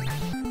pain.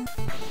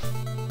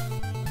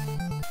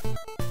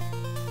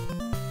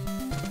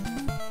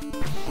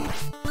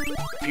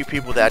 A few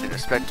people that I didn't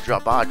expect to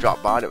drop by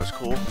dropped by. That was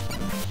cool.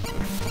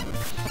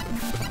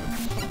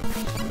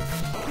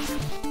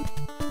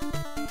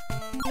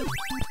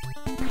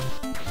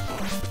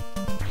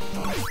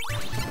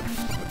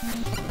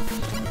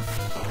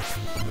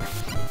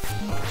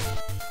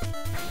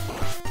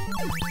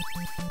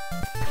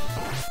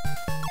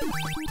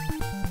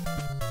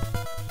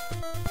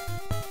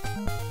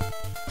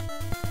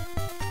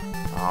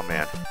 Oh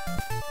man.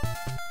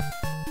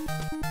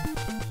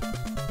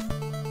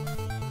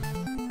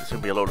 This is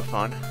gonna be a load of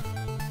fun.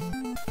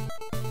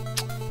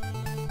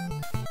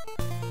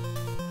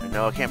 And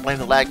no, I can't blame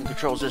the lagging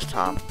controls this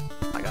time.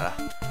 I gotta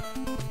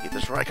get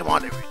this right. Come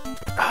on, dude.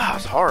 Ah,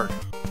 it's hard.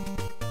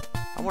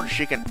 I wonder if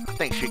she can, I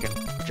think she can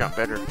jump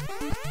better.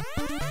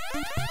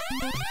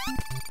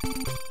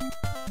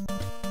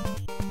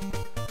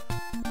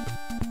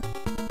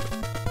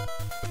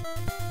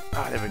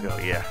 Ah, there we go,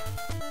 yeah.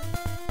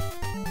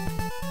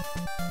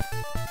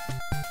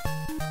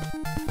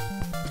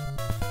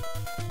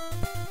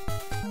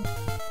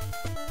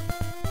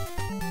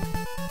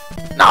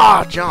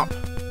 Nah, jump!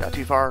 Got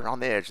too far on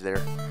the edge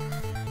there.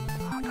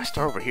 Oh, can I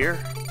start over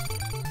here?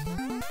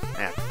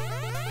 Man.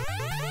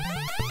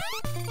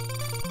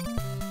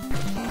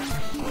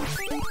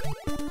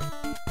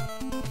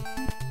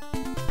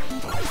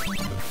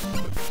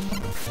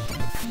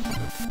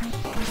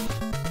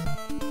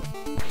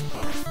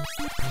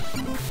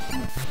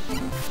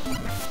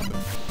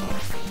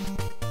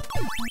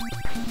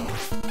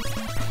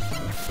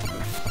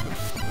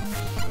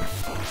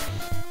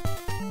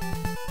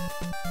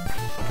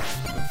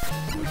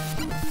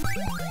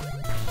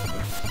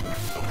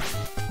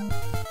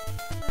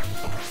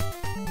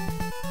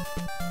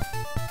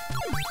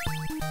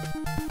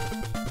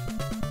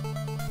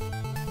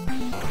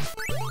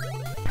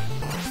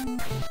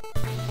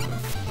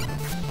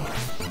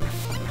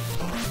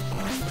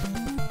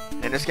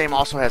 And this game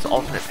also has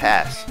alternate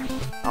paths,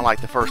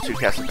 unlike the first two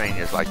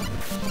Castlevanias, like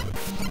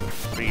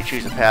where you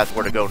choose a path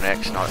where to go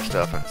next and all that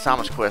stuff. And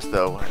Simon's Quest,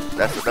 though,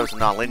 that was a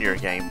non-linear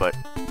game, but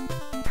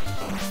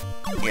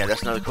yeah,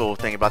 that's another cool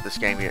thing about this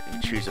game. You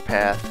choose a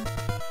path,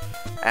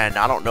 and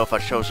I don't know if I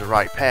chose the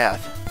right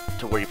path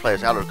to where you play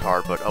as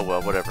Alucard, but oh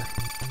well, whatever.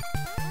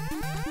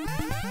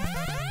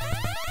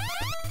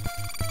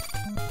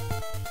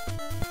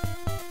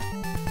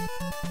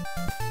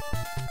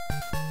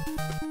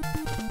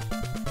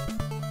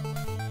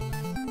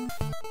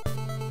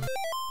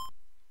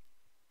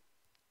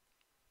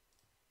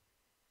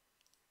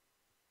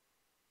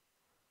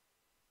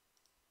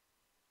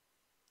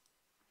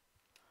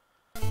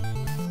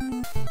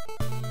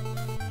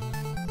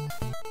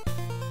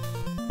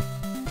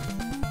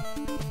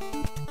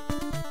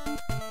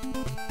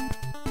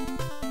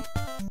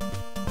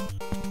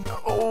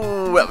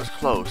 Oh, that was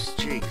close.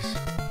 Jeez.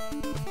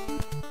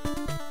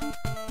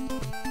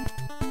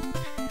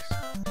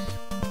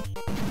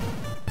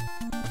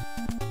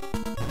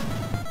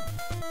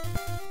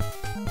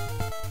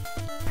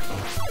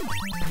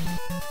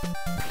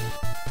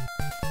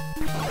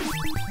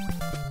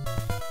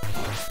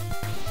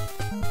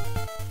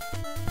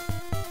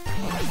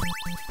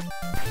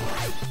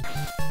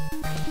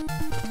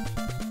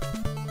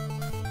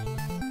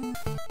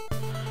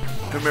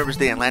 Who remembers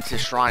the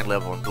Atlantis Shrine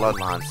level in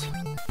Bloodlines?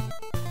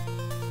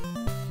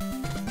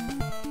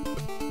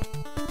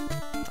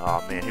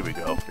 Oh man, here we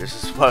go.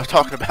 This is what I was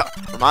talking about.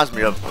 Reminds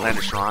me of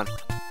Atlantis Shrine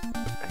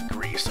and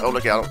Grease. Oh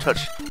look out, don't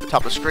touch the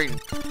top of the screen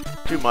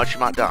too much, you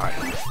might die.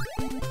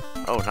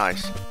 Oh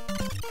nice.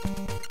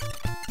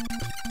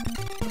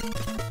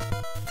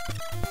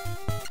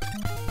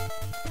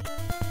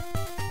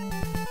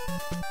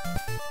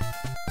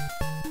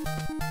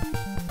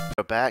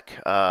 Go back.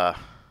 Yeah,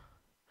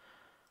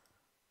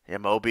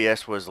 my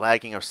OBS was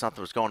lagging or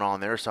something was going on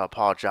there, so I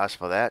apologize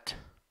for that.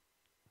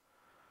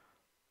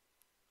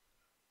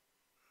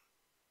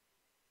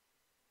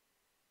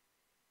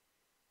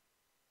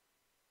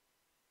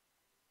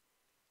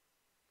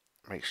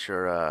 Make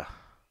sure, I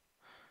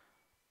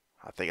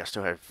think I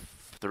still have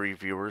 3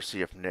 viewers.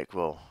 See if Nick,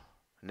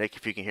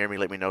 if you can hear me,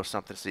 let me know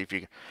something. See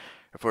if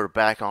we're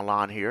back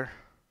online here.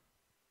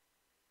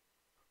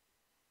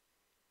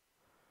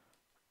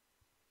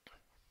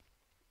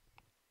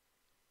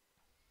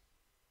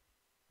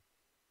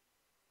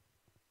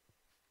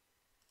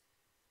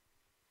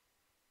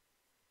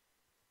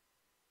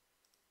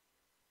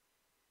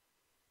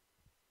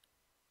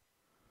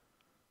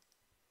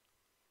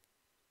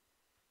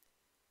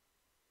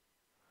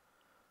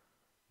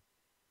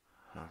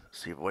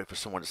 See, wait for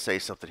someone to say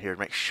something here.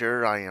 Make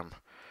sure I am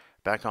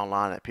back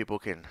online that people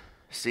can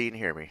see and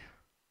hear me.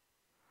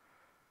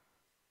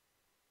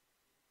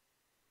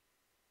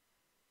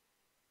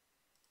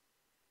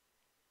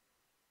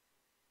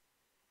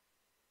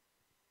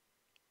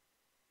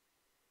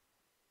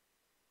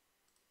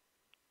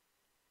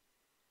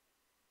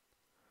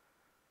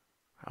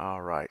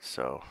 Alright,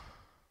 so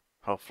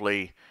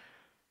hopefully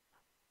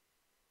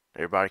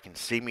everybody can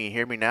see me and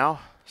hear me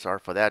now. Sorry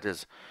for that.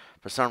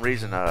 For some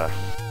reason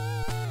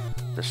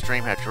the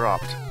stream had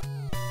dropped.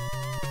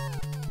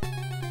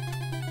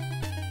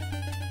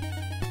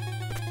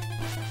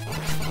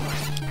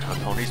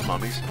 Up on these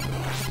mummies.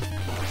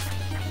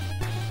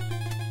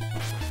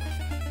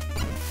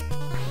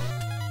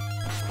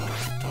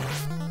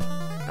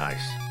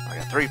 Nice. I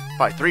got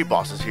fight three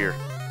bosses here.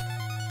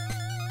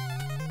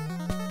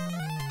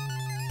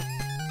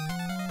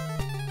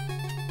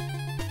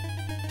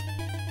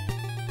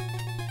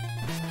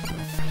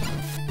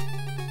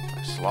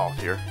 Nice sloth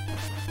here.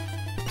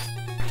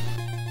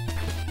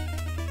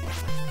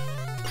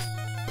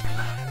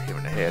 Hit him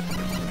in the head.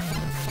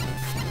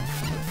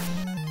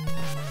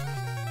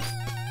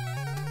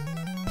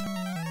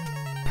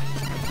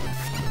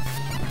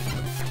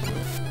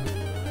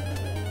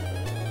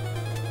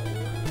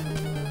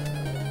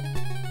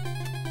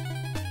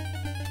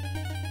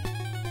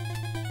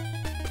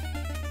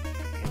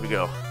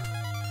 go.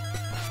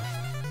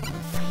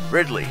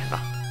 Ridley.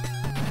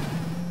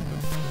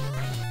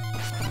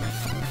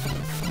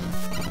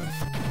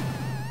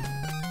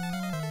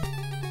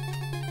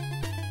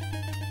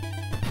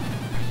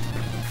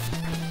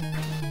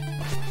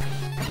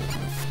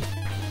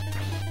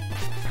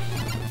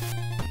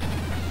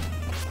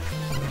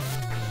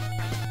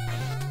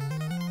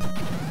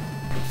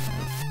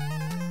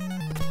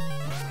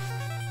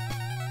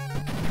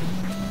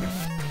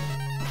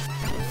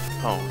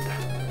 Honed.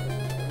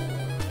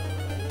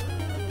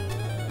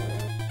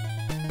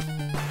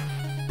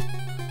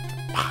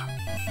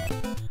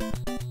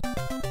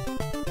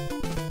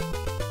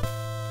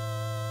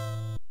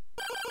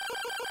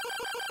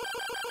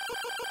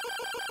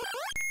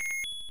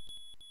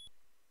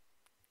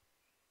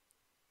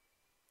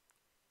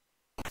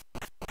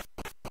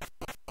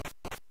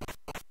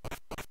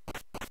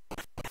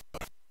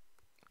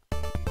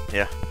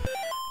 Yeah.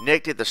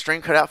 Nick, did the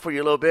string cut out for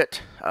you a little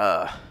bit?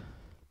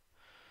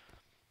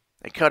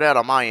 It cut out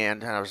on my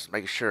end, and I was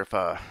making sure if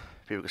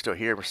people could still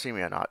hear or see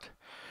me or not.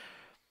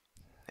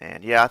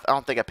 And yeah, I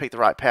don't think I picked the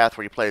right path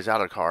where he plays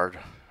out a card.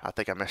 I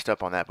think I messed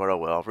up on that, but oh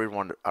well.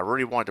 I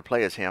really wanted to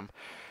play as him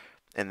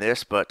in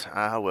this, but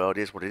well, it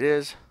is what it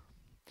is.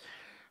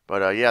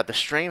 But yeah, the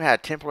stream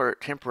had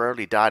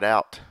temporarily died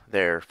out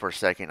there for a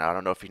second. I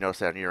don't know if you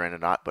noticed that on your end or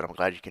not, but I'm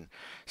glad you can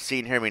see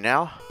and hear me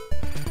now.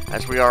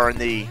 As we are in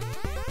the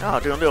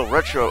doing a little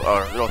retro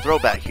or little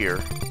throwback here.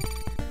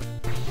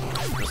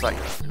 It's like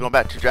going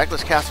back to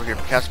Draculas Castle here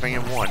from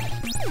Castlevania 1.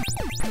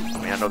 I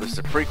mean, I know this is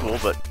a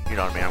prequel, but you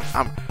know what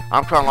I mean.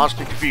 I'm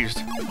chronologically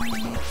confused.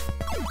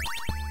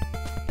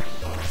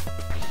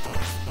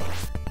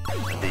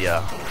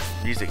 The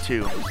music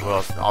too, as well,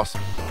 is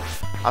awesome.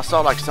 I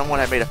saw like someone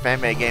had made a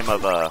fan-made game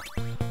of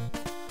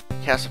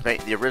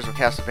Castlevania, the original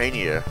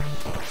Castlevania.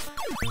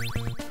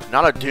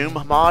 Not a Doom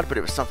mod, but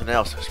it was something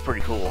else. It was pretty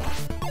cool.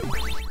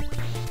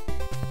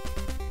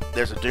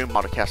 There's a Doom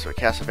mod of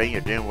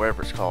Castlevania Doom,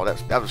 whatever it's called.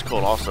 That was cool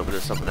also, but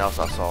there's something else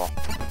I saw.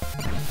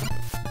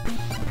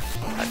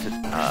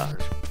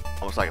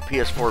 Almost like a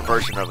PS4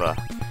 version of a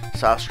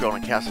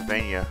side-scrolling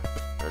Castlevania.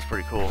 That's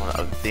pretty cool.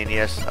 The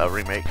NES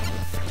remake.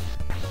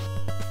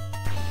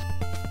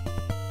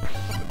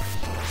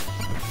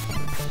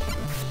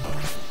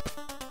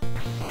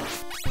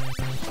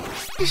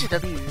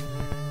 ECW.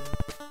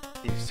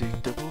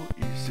 ECW.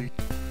 ECW.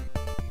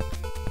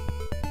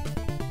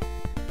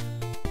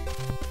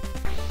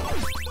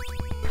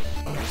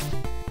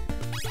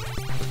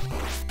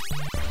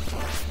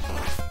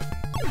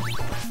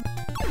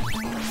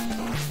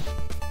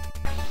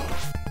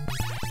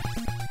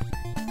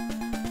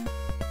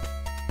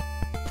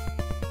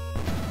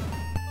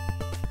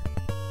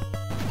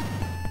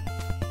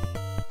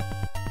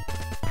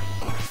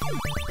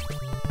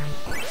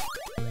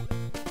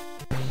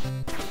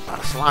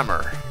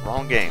 Slimer,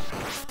 wrong game.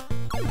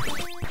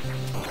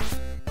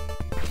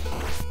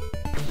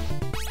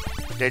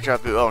 Deja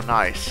Vu, oh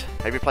nice.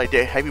 Have you played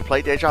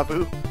Deja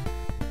Vu?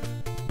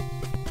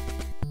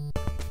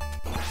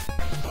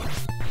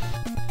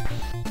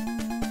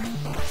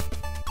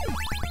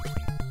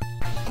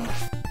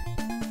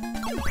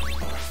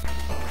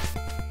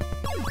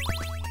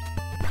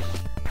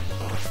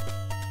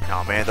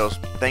 Oh man, those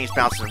things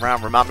bouncing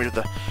around remind me of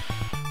the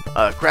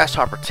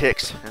grasshopper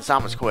ticks in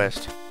Simon's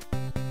Quest.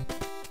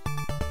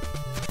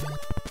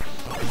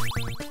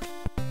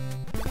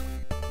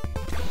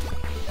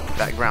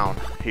 Background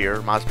here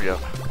reminds me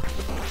of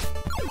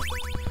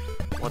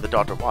one of the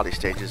Dr. Wily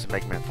stages in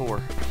Mega Man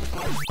 4.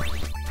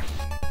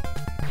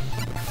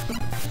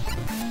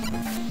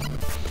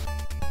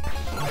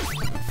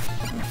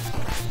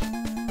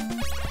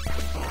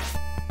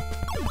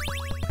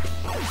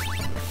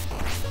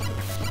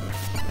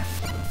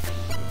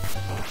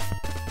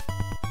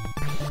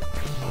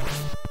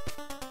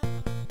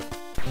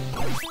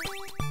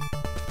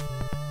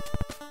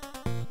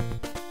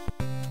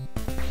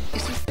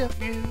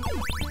 ECW.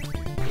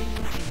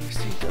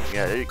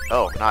 Yeah, there you go.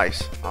 Oh,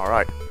 nice.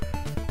 Alright.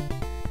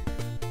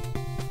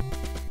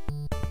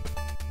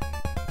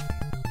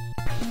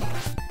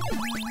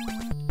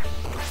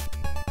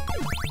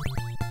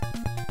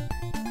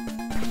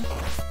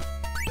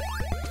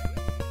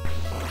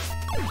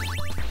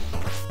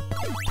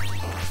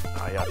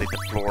 Oh, yeah, I think the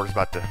floor is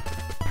about to...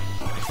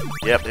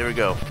 Yep, there we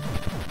go.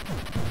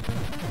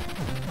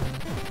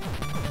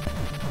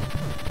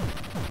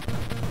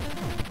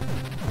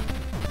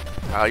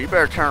 Oh, you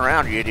better turn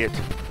around, you idiot.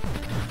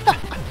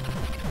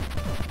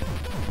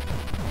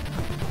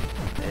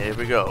 Here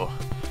we go.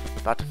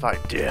 About to fight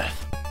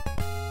death.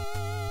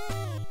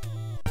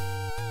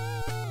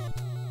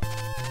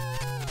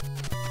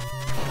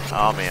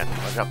 Oh man,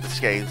 watch out for the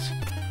scathes.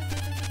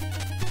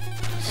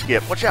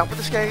 Skip, watch out for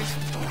the scathes.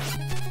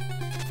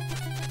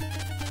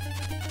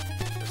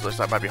 This looks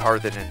like it might be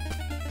harder than in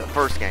the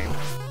first game.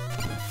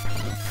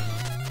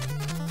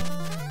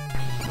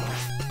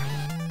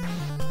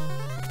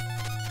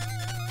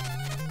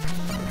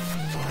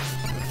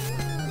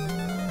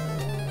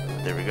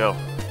 There we go.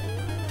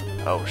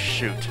 Oh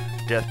shoot.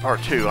 Death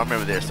Part 2. I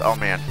remember this. Oh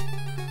man.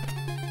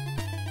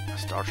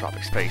 or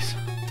Tropic Space.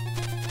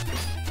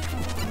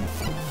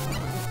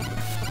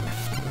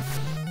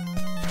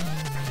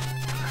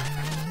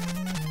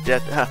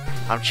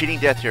 Death. I'm cheating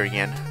death here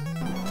again.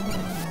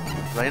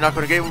 You're not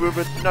going to get rid of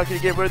it. You're not going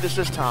to get rid of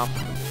this time.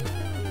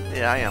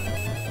 Yeah, I am.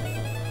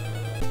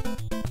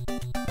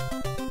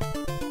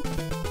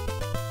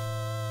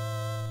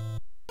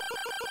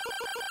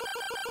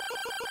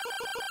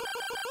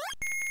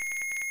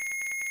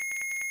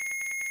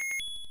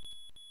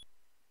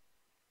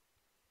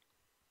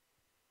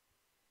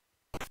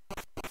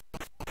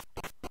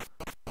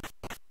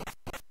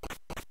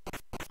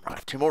 All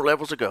right, 2 more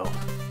levels to go.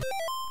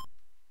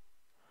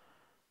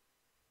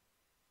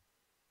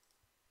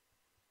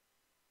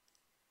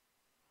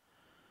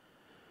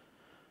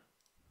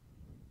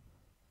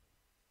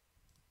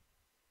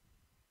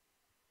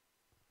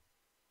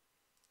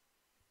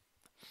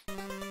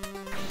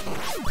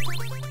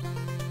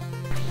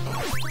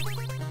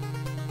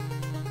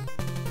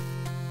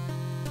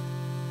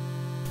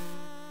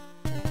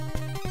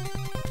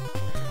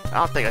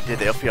 I don't think I did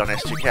the LP on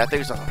S2K. I think it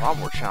was on the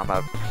Ronmower channel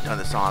I've done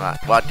this on.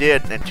 Well, I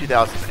did in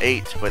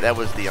 2008, but that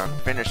was the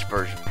unfinished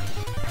version.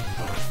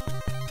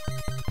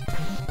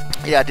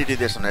 Yeah, I did do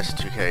this on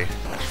S2K.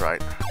 That's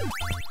right.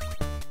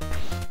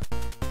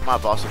 Might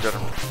have also done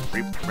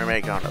a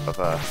remake on of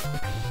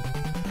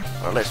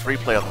or let's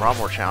replay on the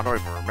Ronmower channel. I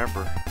don't even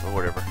remember or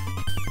whatever.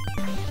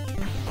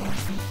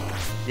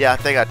 Yeah, I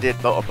think I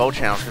did both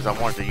channels because I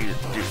wanted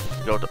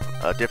to go to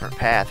different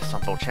paths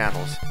on both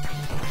channels.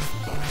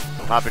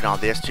 I've been on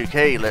the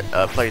S2K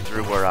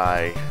playthrough where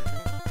I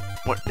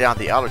went down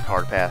the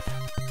Alucard path.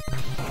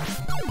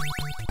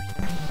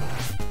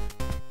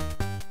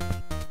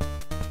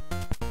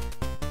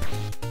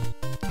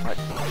 Right,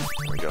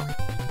 there we go.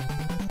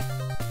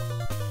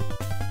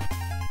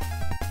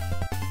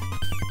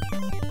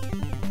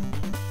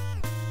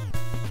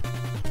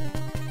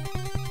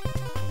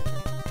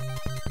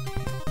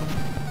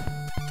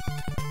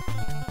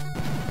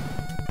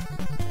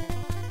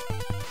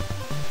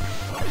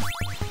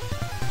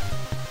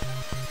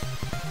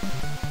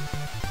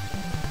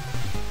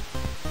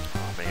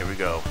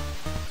 Go.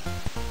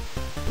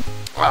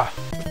 Ah,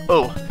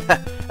 oh,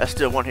 that's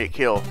still 1-hit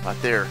kill right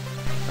there.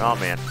 Oh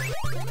man,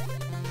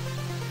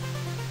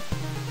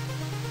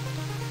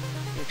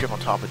 you jump on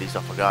top of these.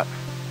 I forgot.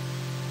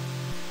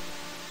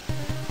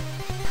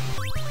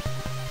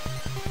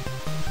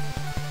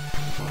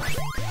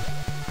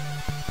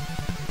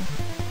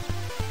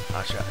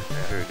 I shot it.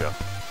 Yeah, here we go.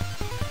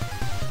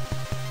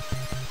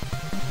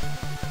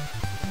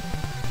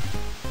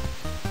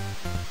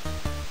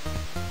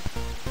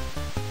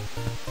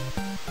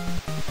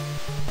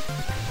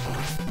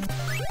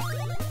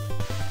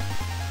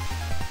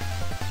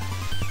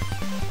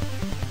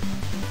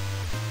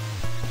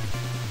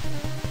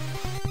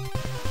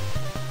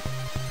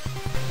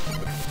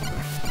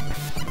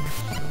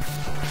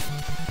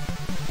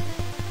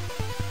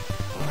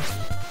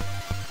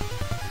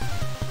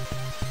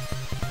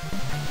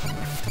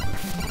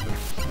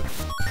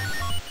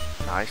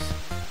 Nice.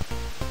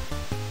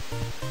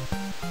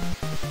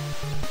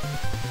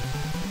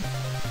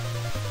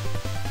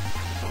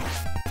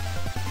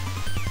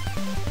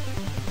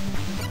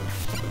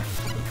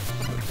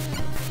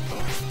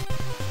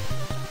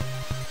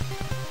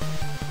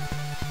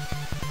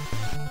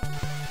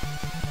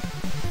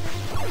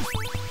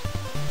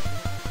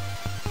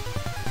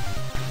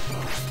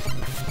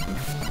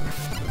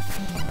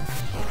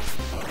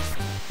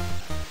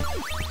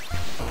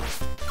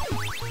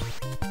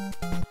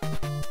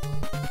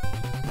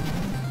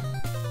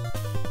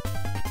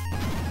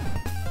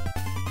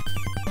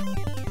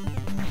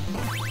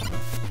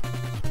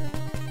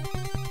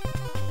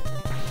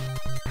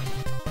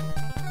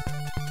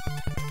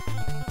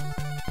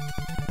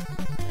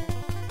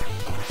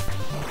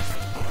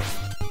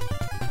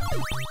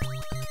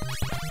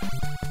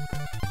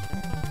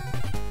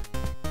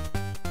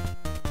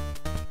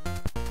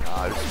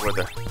 This is where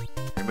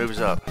it moves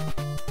up.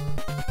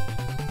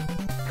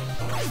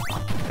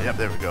 Yep,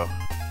 there we go.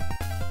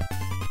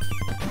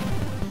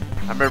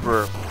 I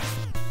remember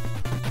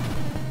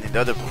in the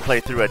other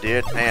playthrough I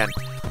did, and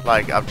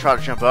like I've tried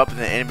to jump up, and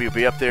the enemy will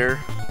be up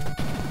there,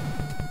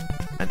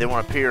 and they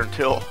won't appear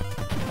until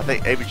I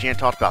think ABGN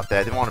talked about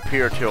that. They won't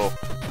appear until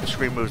the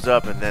screen moves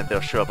up, and then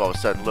they'll show up all of a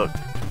sudden. Look,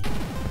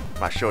 I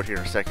might show it here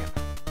in a second.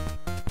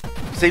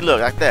 See,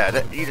 look, like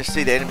that. You just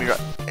see the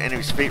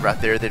enemy's feet right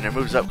there. Then it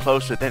moves up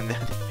closer. Then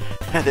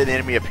the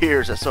enemy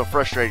appears. That's so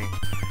frustrating.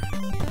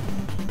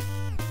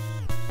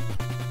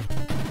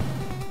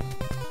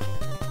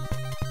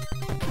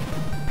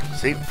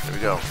 See, there we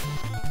go.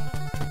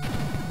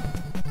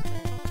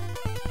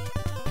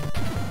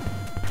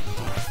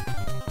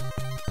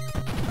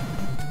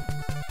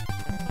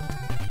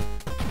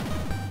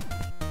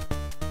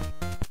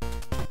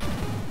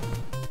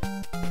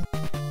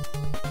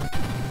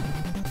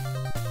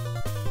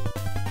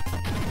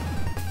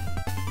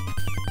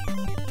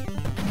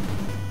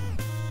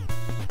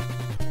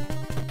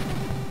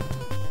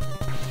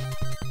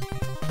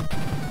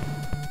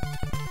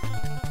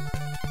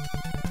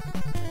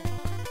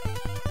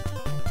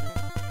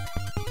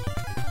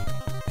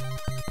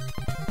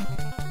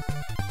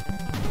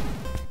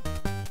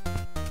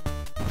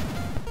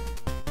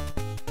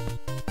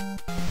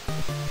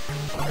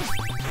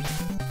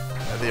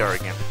 they are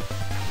again.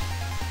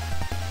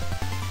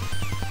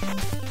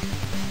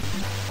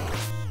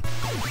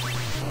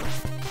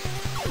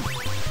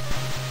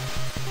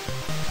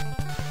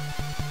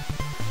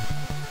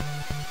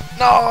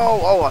 No!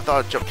 Oh, I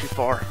thought I jumped too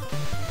far.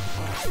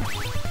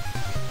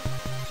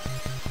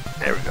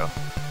 There we go.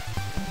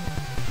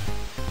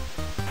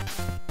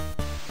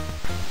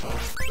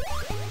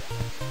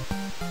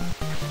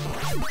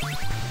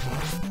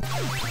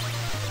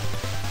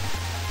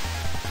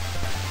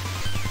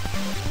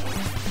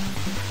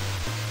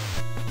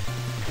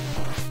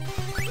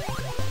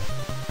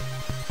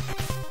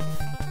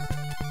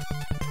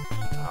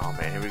 Oh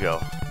man, here we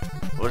go.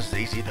 Well, this is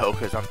easy though,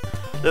 because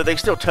they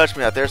still touch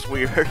me out there. It's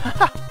weird.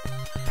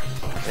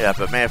 Yeah,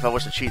 but man, if I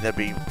wasn't cheating, that'd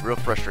be real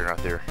frustrating out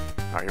there.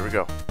 All right, here we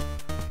go.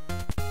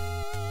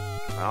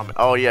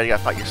 Oh yeah, you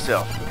gotta fight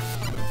yourself.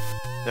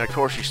 Then of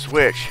course you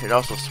switch. It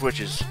also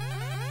switches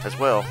as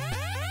well.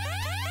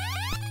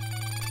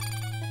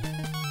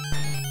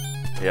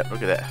 Yep,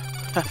 look at that.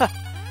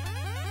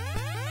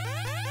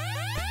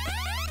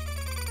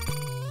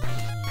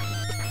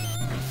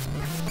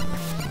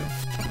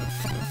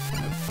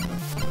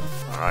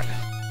 Alright.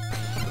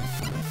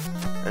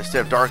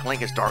 Instead of Dark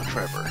Link, it's Dark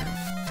Trevor.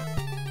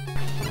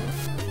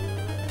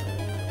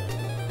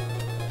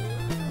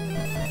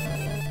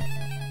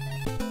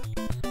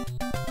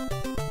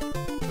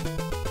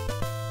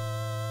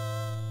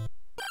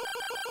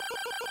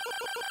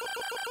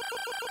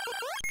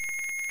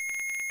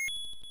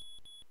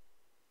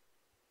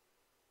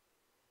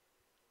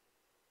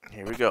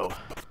 Here we go.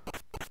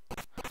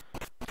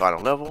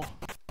 Final level.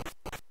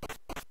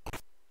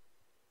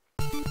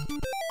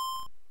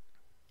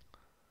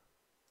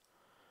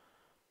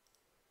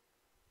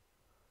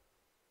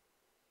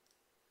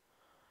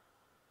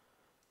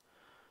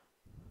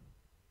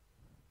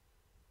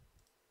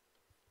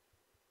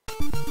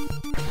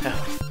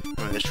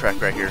 Remember this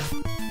track right here.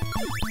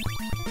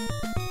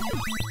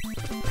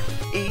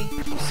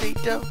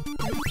 ECW,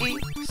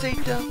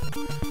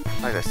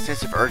 ECW. Like a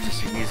sense of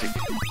urgency music.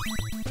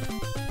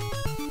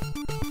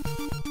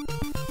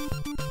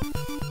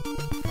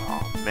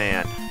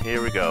 Man,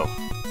 here we go.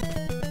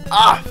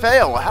 Ah,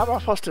 fail! How am I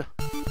supposed to...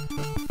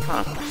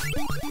 Huh.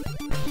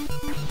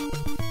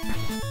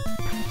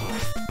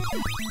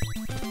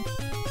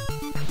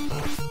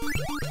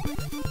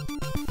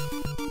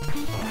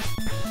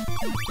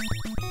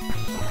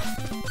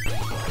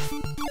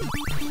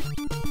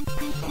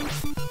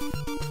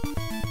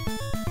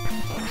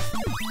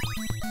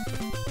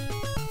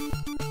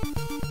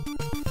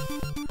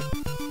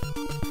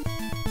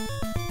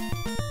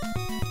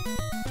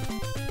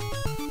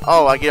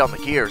 Oh, I get on the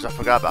gears. I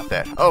forgot about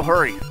that. Oh,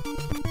 hurry.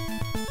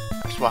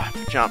 That's why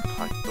I jumped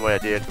like the way I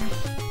did.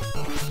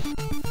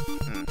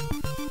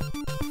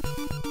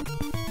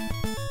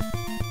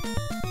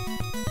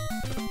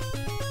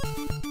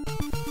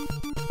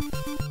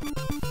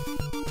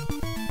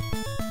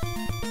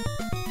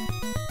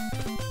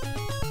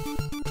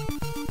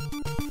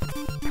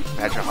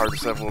 Imagine how hard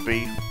this level will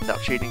be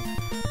without cheating.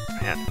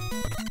 Man.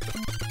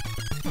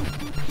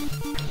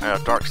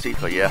 Dark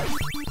Sifa, yeah.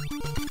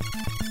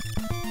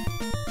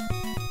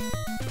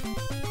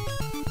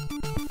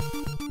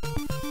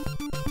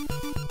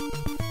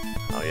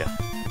 Oh yeah.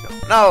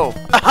 No!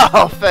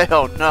 Oh,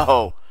 fail!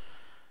 No!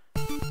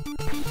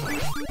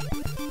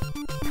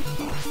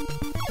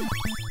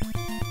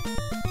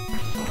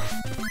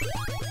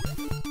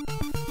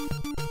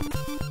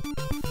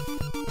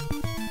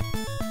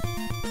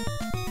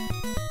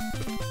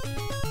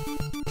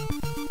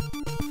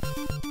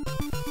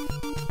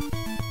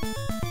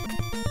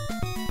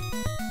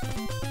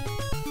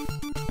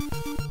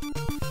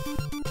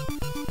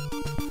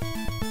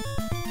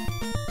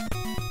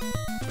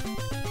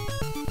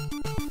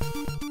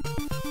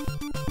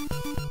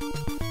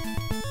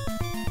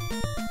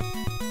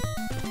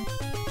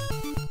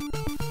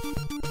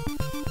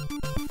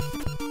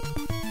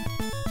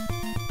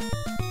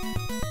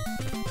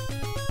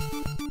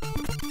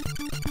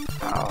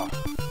 Oh.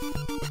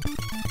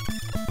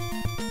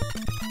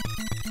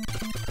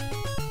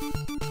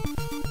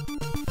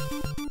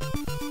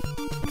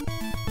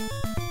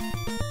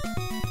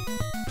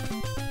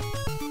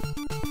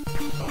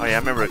 Oh yeah, I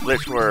remember a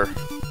glitch where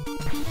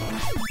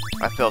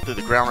I fell through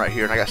the ground right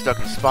here and I got stuck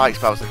in the spikes,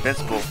 but I was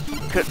invincible.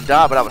 Couldn't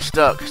die, but I was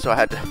stuck, so I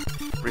had to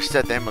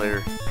reset the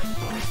emulator.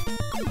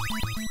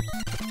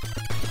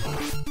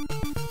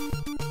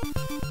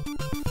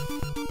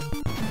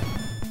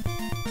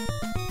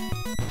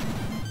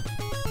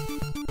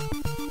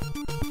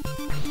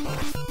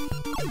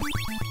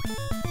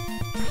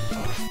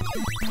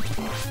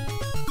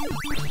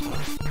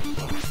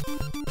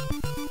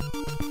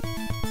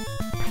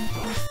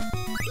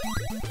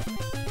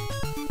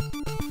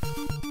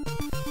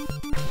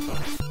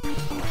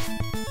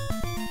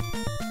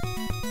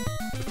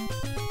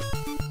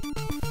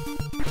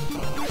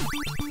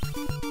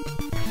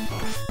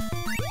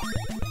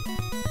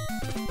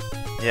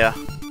 Yeah.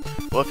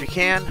 Well, if you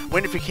can,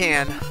 win if you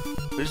can,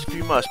 lose if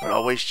you must, but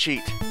always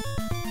cheat.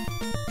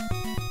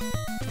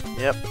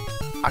 Yep.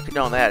 I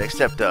condone that,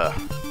 except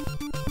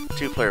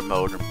 2-player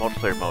mode, or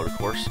multiplayer mode, of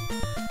course.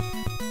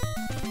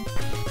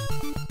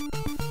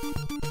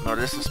 No,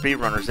 this is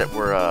speedrunners that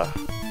were,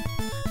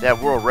 they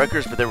have world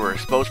records, but they were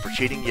exposed for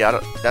cheating.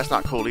 Yeah, that's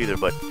not cool either,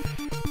 but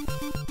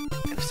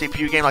in a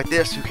CPU game like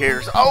this, who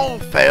cares? Oh,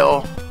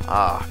 fail!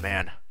 Ah,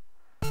 man.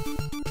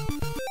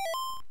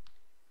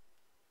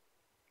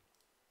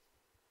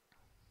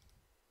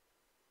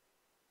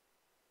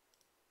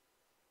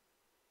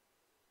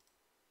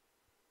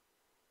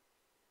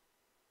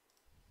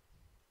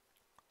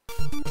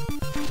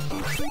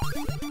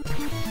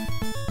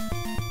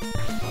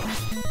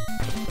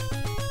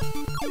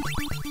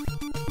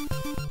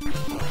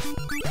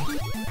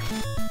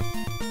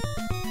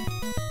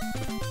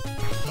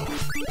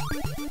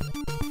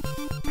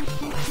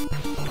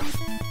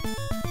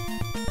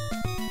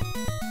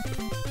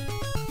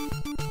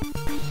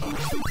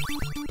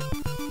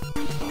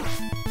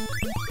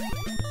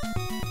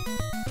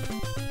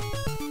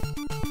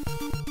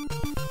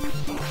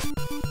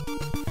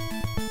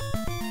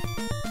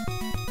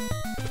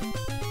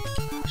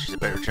 She's a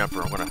better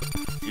jumper. I'm gonna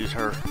use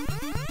her.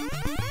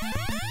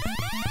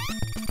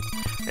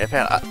 I've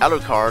had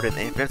Alucard and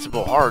the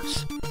Invincible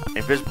Hearts,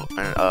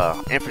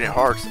 Infinite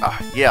Hearts.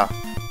 Yeah,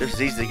 this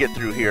is easy to get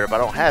through here, but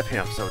I don't have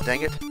him, so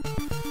dang it.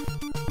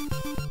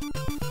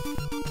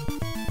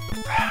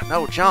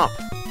 No, jump.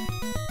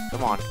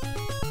 Come on.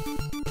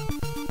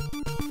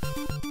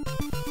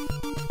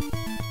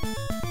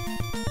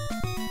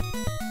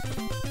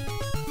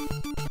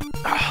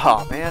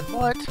 Oh, man,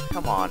 what?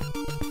 Come on.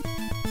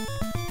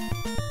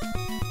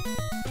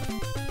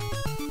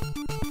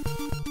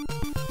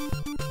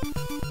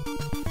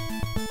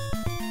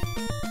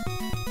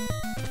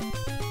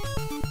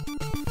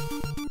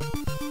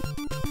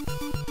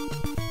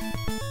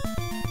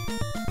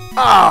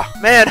 Ah,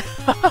 man!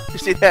 You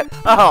see that?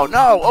 Oh,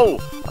 no! Oh!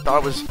 I thought I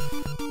was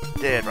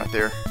dead right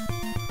there.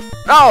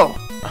 No!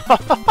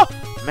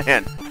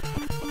 Man.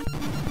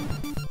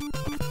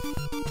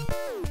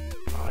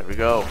 Oh, here we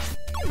go.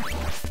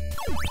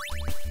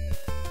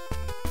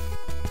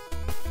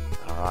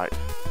 Alright.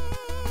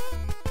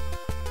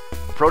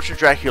 Approaching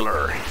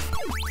Dracula.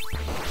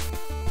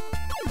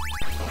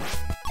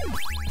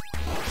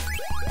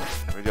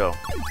 There we go.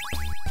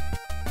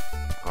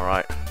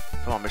 Alright.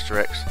 Come on, Mr.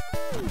 X.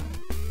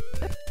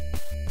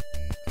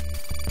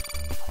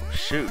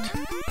 Shoot.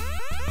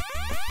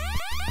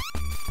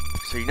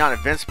 So you're not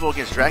invincible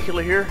against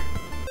Dracula here?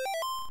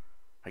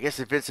 I guess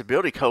the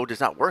invincibility code does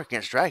not work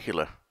against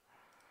Dracula.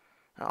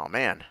 Oh,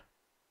 man.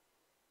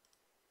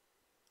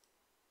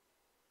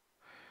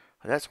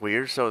 That's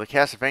weird. So the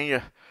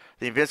Castlevania,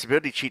 the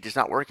invincibility cheat does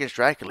not work against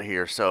Dracula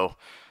here. So,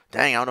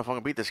 dang, I don't know if I'm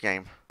going to beat this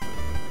game.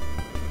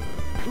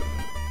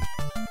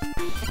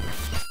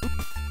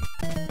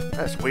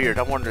 That's weird.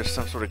 I wonder if there's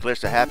some sort of glitch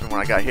that happened when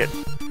I got hit.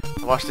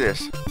 Watch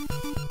this.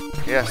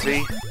 Yeah,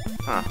 see?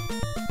 Huh.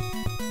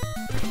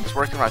 It's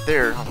working right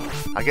there.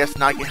 I guess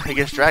not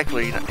against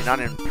Dracula, you're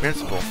not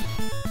invincible.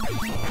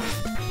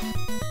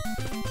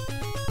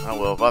 Oh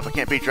well, if I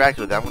can't beat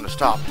Dracula, then I'm going to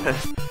stop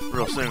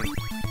real soon.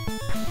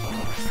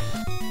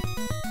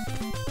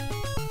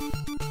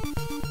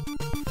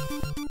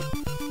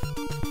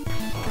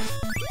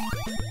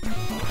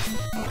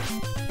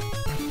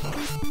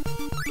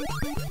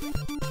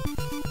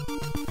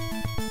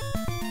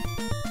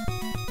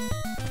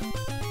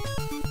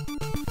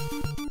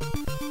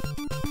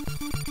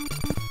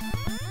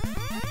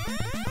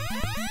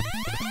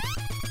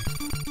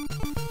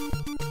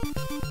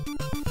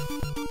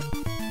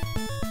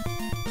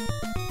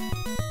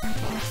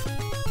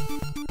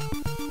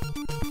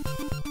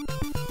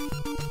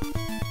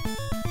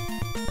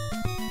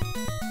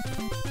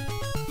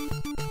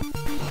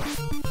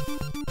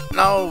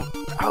 No!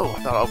 Oh,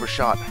 I thought I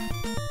overshot.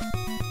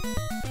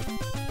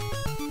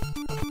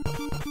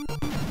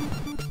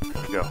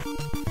 There we go.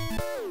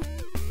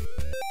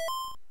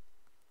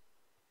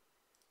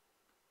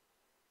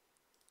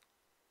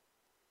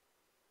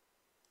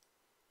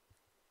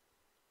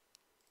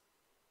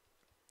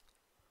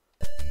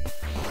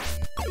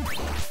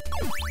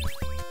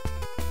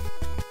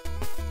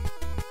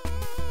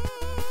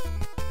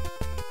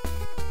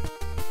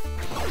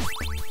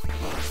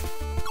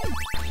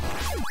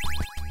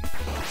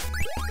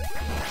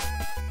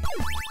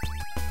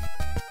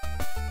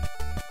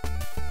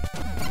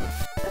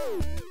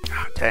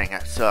 Dang,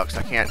 that sucks.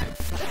 I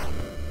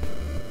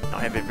don't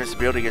have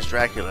invincibility against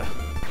Dracula.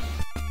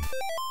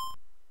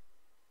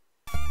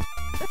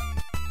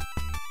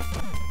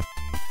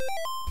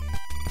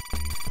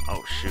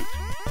 Oh, shoot.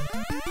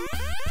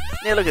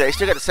 Yeah, look at that. You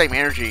still got the same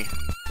energy.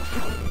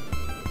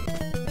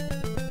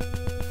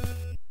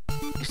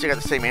 You still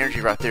got the same energy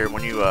right there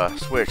when you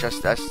switch.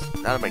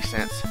 That'll make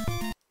sense.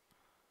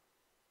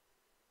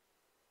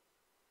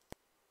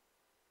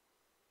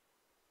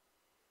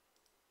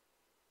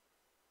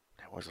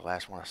 That was the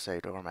last one I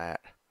saved. Where am I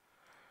at?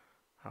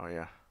 Oh,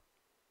 yeah.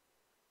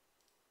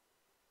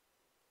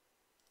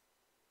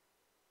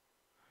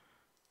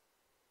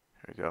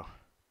 Here we go.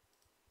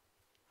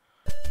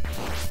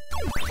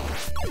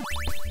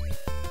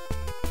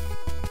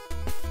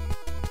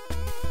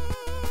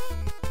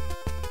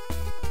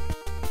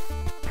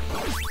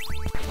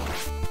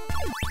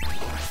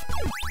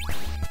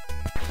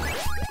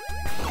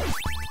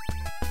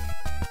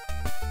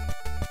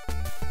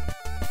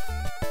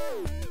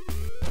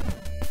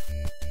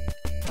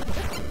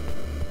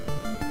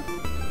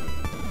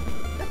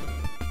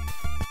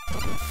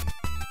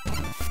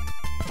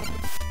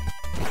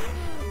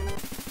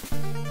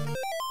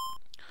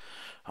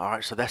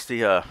 Alright, so that's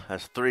the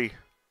that's three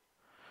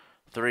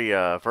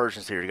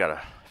versions here you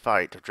gotta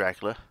fight of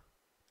Dracula.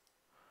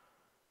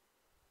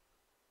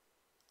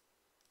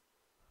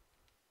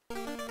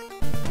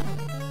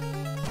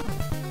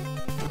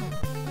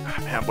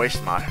 Man, I'm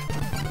wasting my...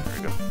 There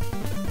we go.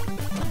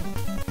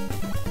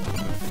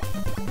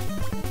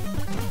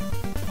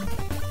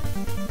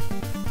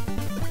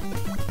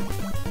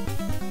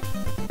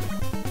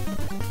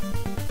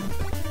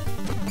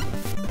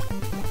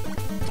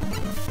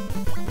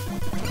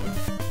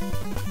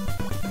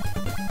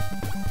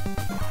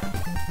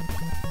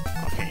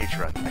 Okay, hit you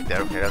right like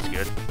that. Okay, that's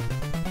good.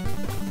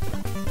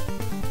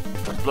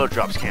 Those blow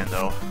drops can,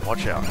 though.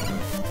 Watch out.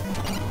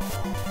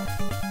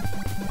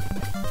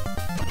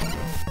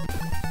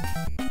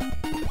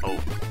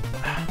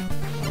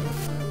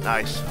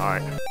 Nice,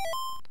 alright.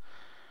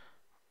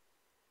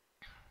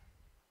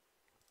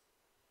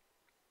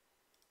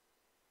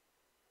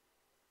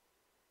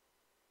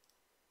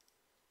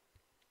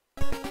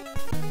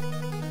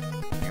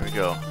 Here we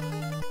go.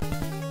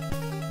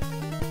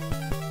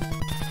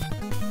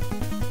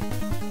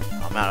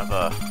 I'm out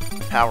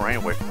of power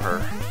anyway from her.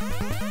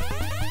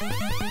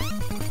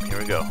 Here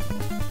we go.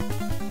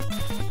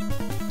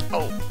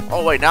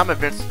 Oh wait, now I'm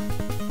invincible.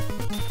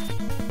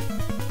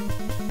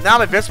 Now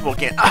I'm invincible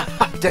again.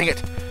 Ah, dang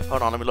it.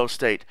 Hold on, let me load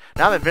state.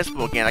 Now I'm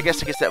invincible again. I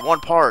guess it gets that one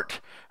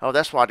part. Oh,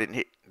 that's why I didn't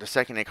hit the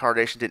second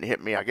incarnation didn't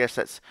hit me. I guess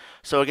that's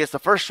so against the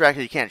first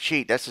Dracula you can't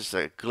cheat. That's just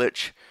a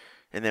glitch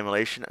in the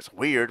emulation. That's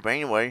weird, but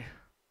anyway.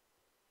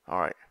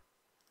 Alright.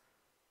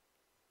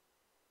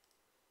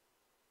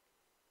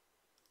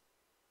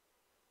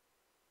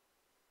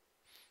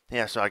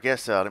 Yeah, so I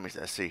guess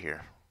let's see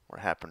here. What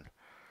happened?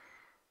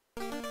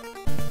 Wait,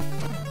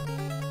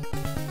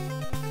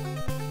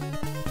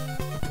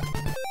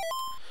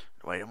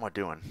 what am I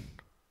doing?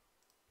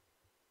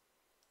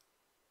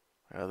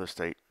 Other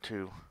state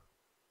too.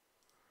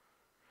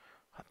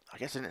 I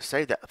guess I didn't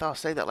save that. I thought I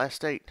saved that last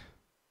state.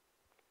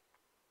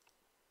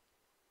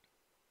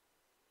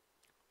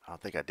 I don't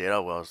think I did.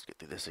 Oh well, let's get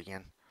through this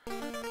again.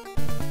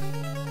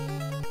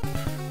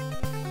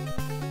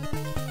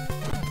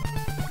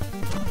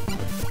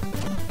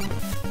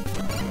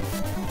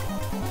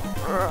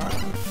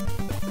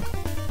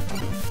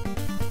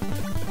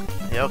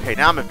 Yeah, okay,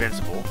 now I'm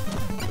invincible.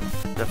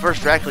 The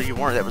first Dracula you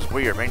weren't, that was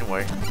weird, but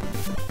anyway.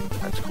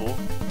 That's cool.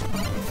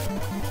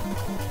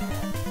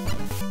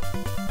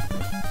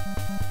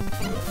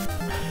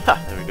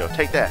 Ha, there we go.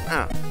 Take that.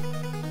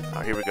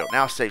 Alright, here we go.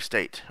 Now save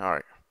state.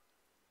 Alright.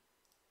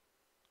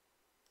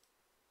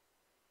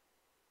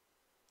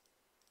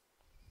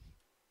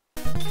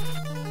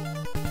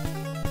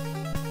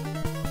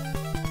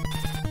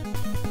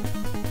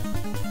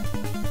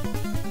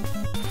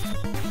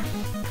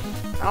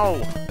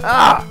 Oh!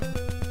 Ah!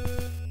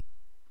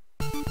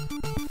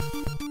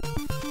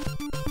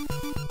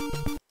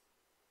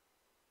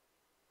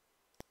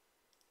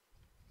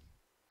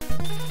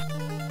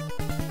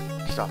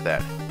 Stop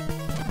that.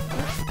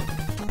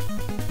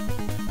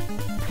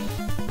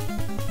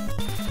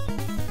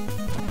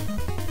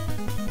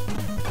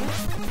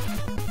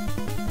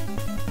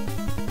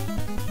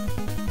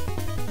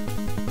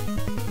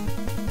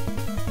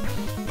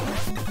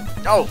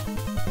 Oh!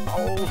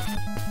 Oh!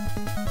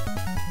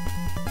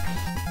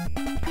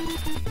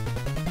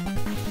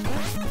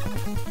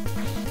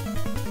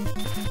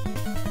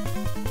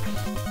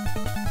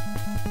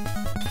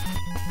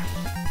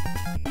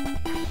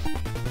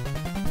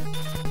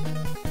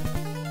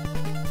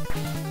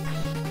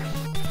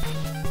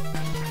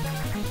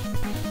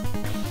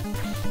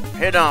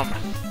 Hit him!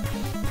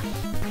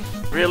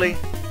 Really?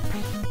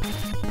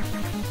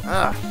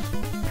 Ah!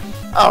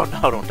 Oh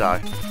no! Don't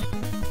die!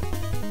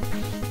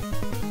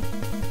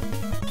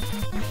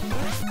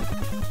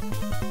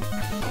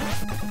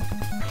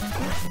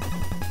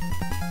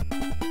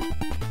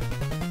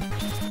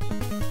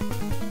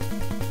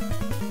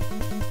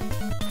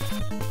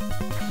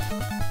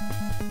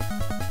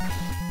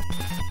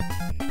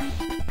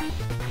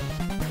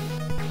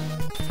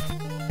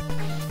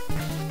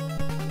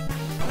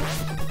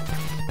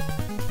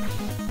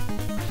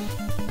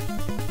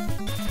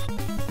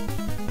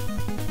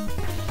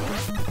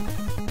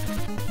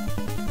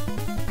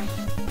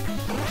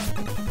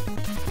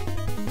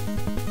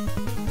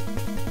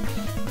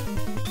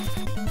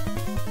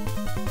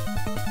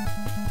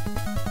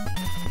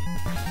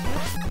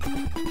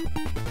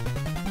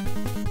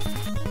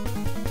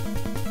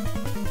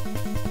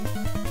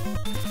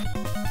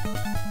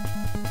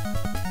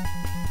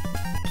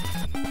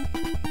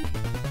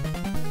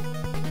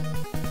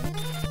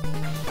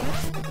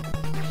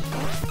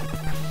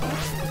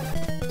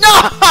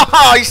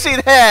 Oh, you see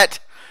that?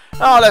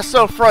 Oh, that's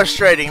so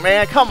frustrating,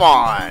 man. Come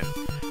on.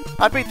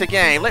 I beat the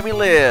game. Let me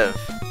live.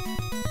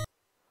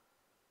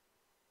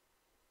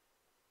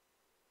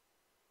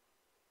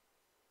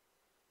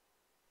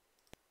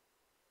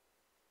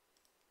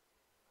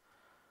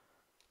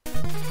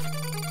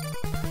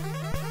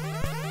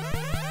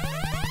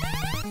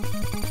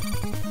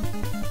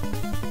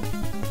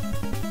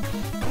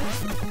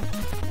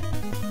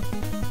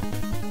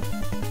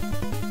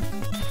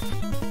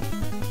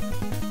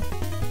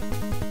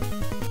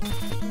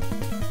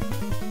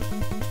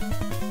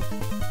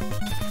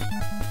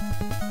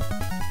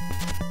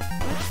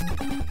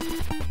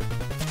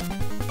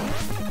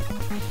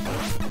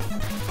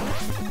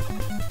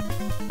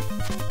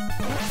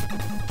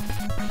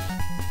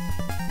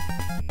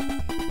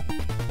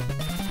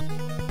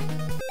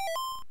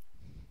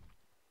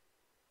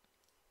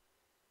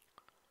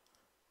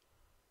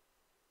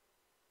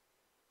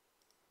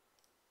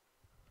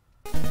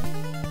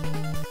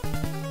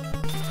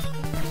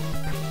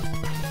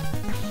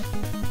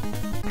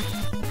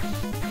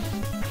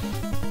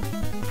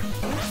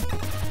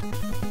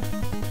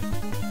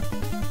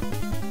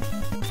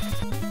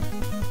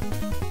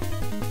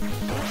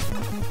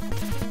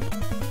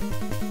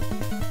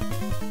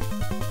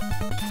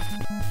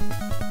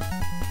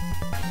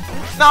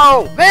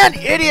 No! Man, you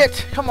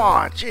idiot! Come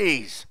on,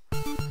 jeez.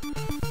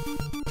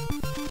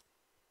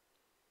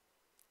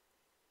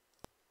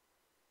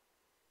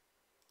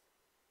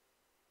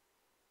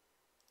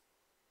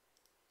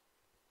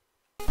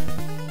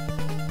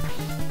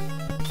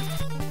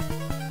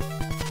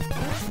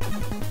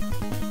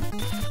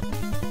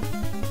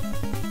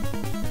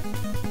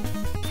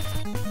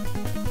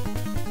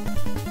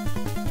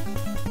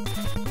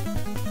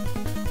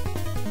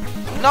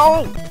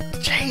 No!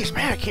 Jeez,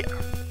 man, I keep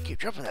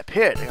jumping that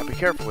pit. I gotta be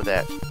careful with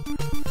that.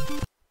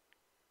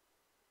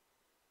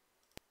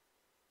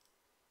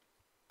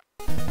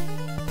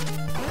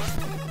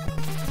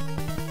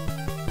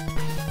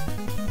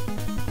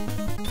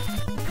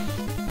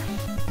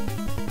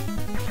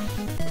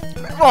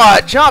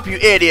 What? Jump, you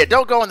idiot!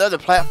 Don't go on the other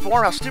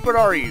platform. How stupid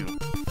are you?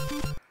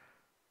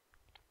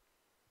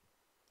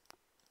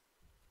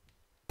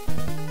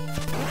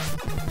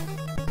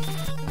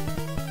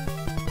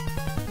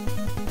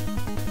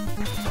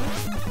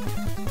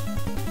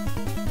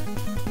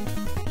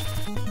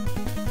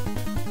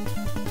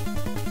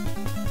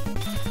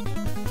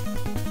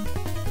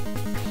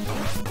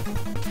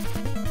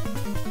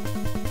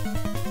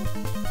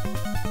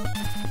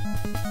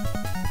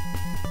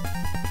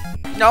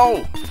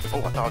 No! Oh,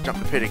 I thought I'll jump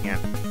the pit again.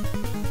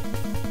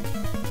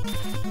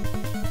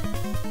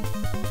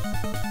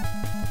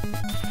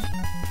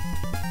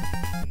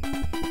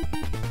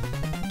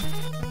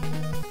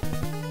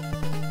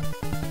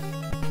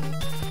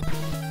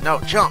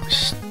 No, jump!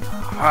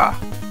 Ah.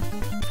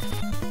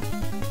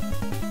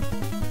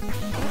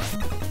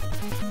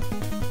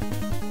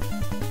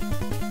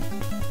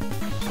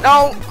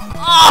 No!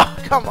 Ah!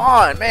 Come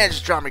on! Man,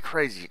 just drive me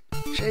crazy.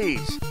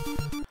 Jeez.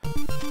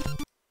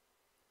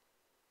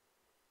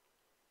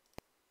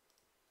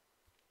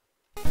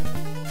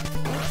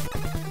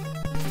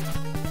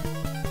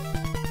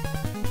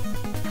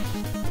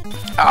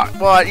 Ah,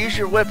 what? Use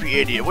your whip, you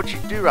idiot. What'd you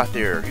do right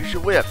there? Use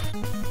your whip.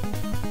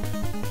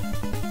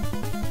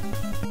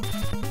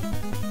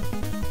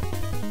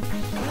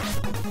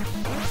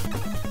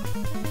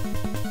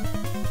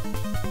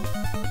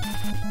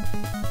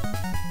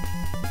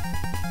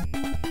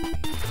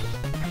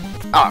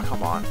 Ah,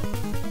 come on.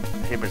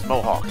 Him is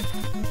Mohawk.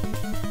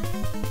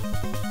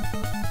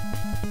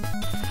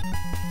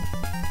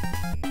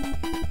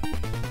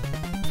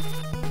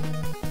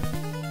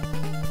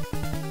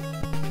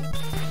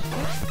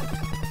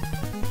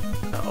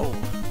 No.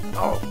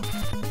 No.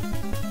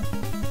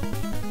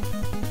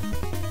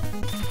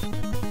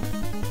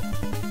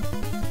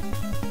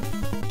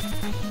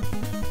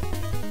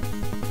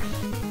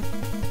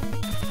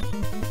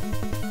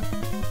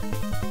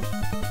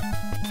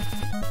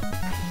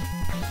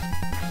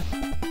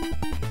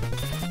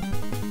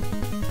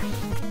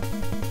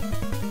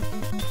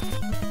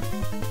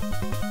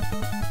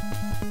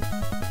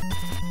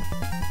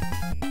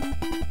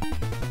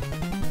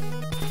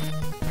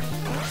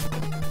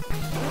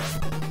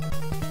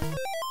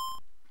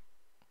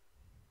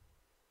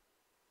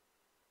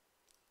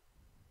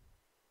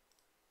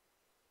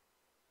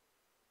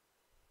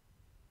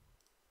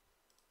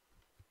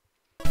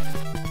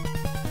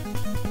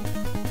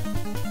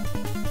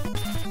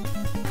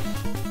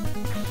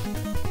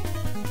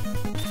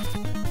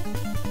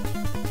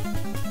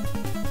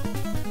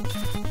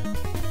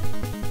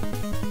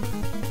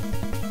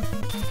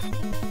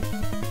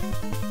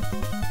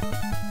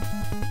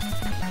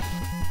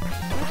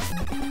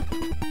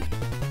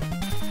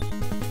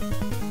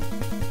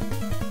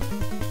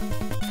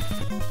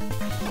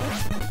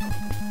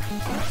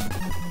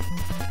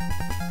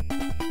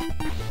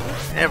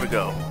 There we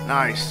go.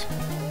 Nice.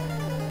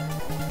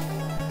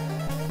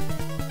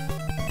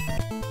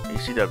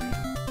 ECW.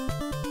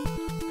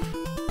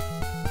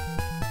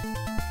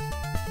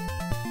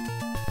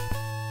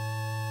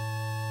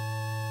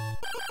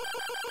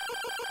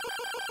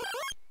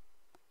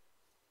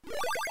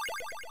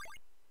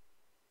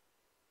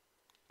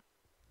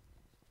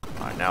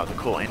 Alright, now the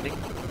cool ending.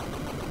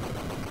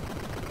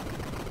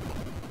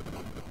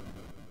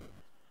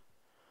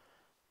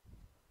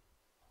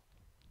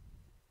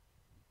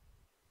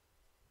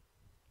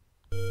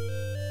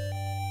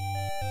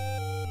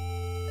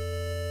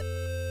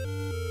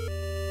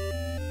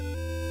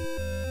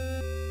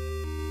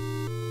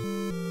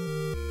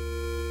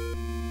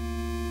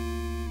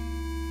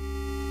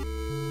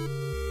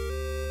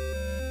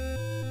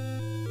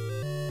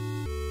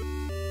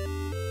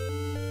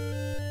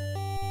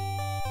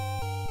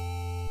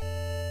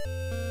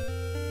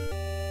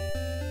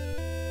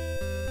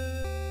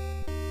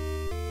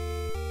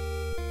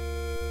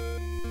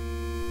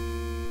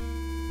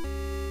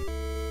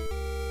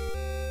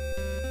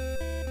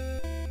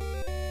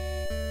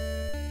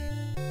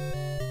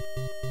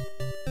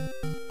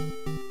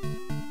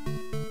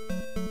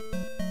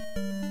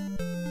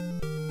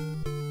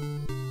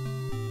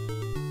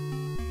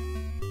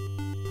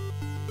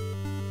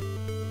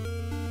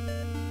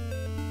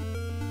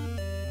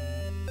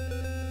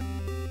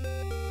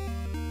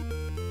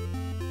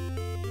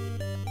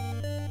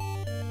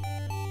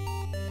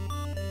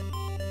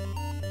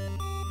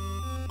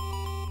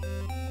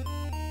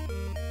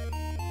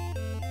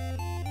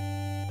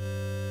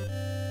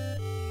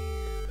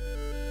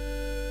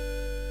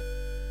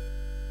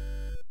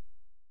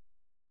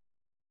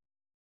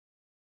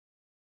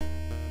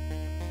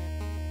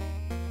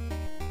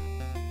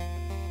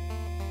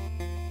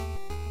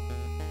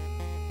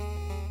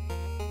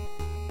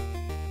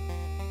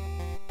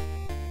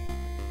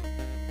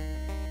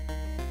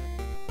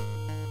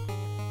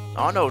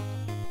 Oh no,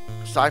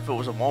 Cypher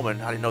was a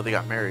woman. I didn't know they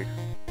got married.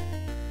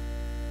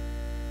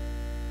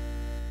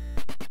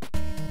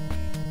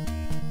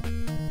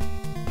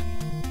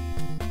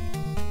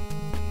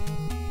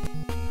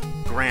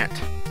 Grant.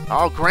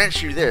 I'll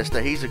grant you this,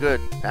 that he's a good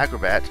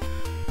acrobat.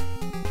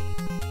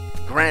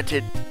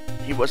 Granted,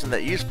 he wasn't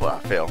that useful, I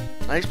feel.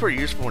 Now, he's pretty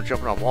useful when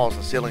jumping on walls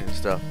and ceilings and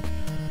stuff.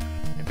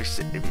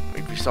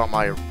 If you saw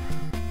my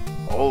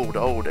old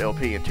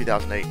LP in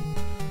 2008.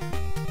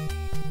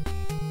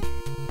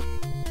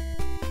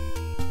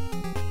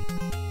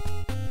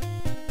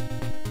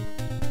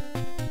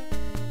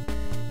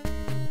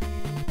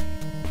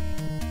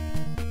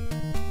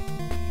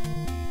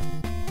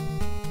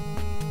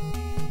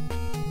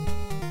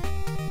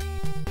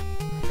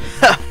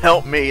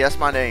 Help me, that's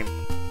my name.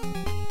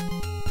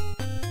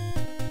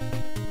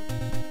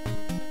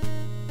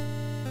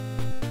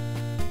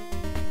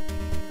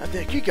 I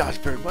thank you guys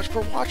very much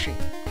for watching.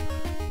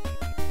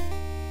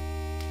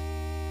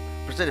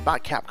 Presented by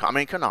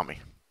Konami.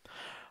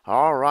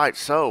 Alright,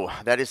 so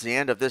that is the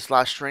end of this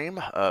live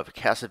stream of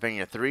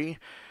Castlevania 3,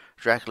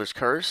 Draculas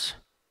Curse,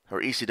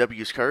 or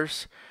ECW's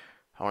Curse.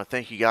 I want to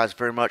thank you guys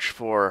very much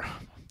for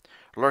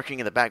lurking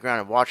in the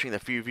background and watching, the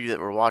few of you that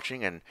were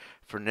watching, and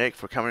for Nick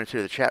for coming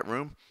into the chat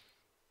room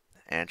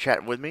and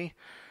chatting with me.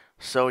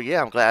 So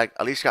yeah, I'm glad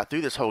I at least got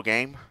through this whole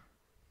game.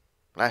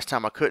 Last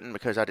time I couldn't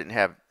because I didn't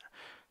have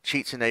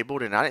cheats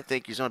enabled, and I didn't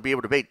think he was going to be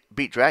able to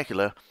beat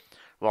Dracula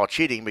while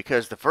cheating,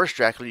 because the first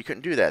Dracula you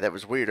couldn't do that. That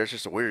was weird. That's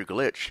just a weird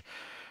glitch.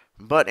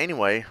 But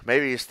anyway,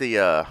 maybe it's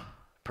the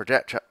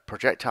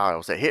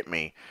projectiles that hit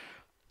me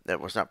that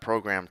was not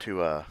programmed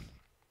to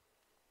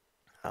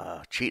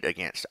cheat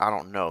against. I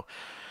don't know.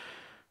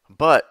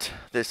 But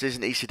this is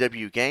an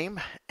ECW game,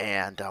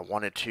 and I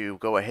wanted to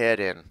go ahead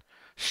and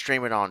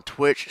stream it on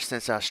Twitch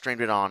since I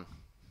streamed it on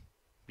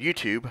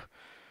YouTube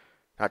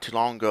not too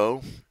long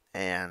ago.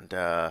 And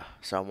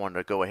so I wanted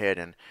to go ahead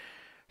and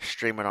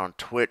stream it on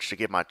Twitch to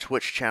give my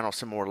Twitch channel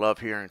some more love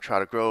here and try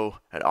to grow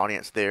an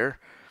audience there.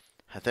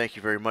 Thank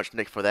you very much,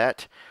 Nick, for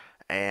that.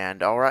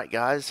 And alright,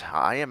 guys,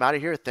 I am out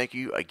of here. Thank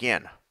you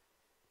again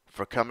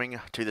for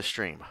coming to the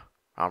stream.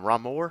 I'm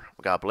Ronmower.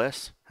 God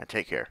bless, and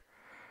take care.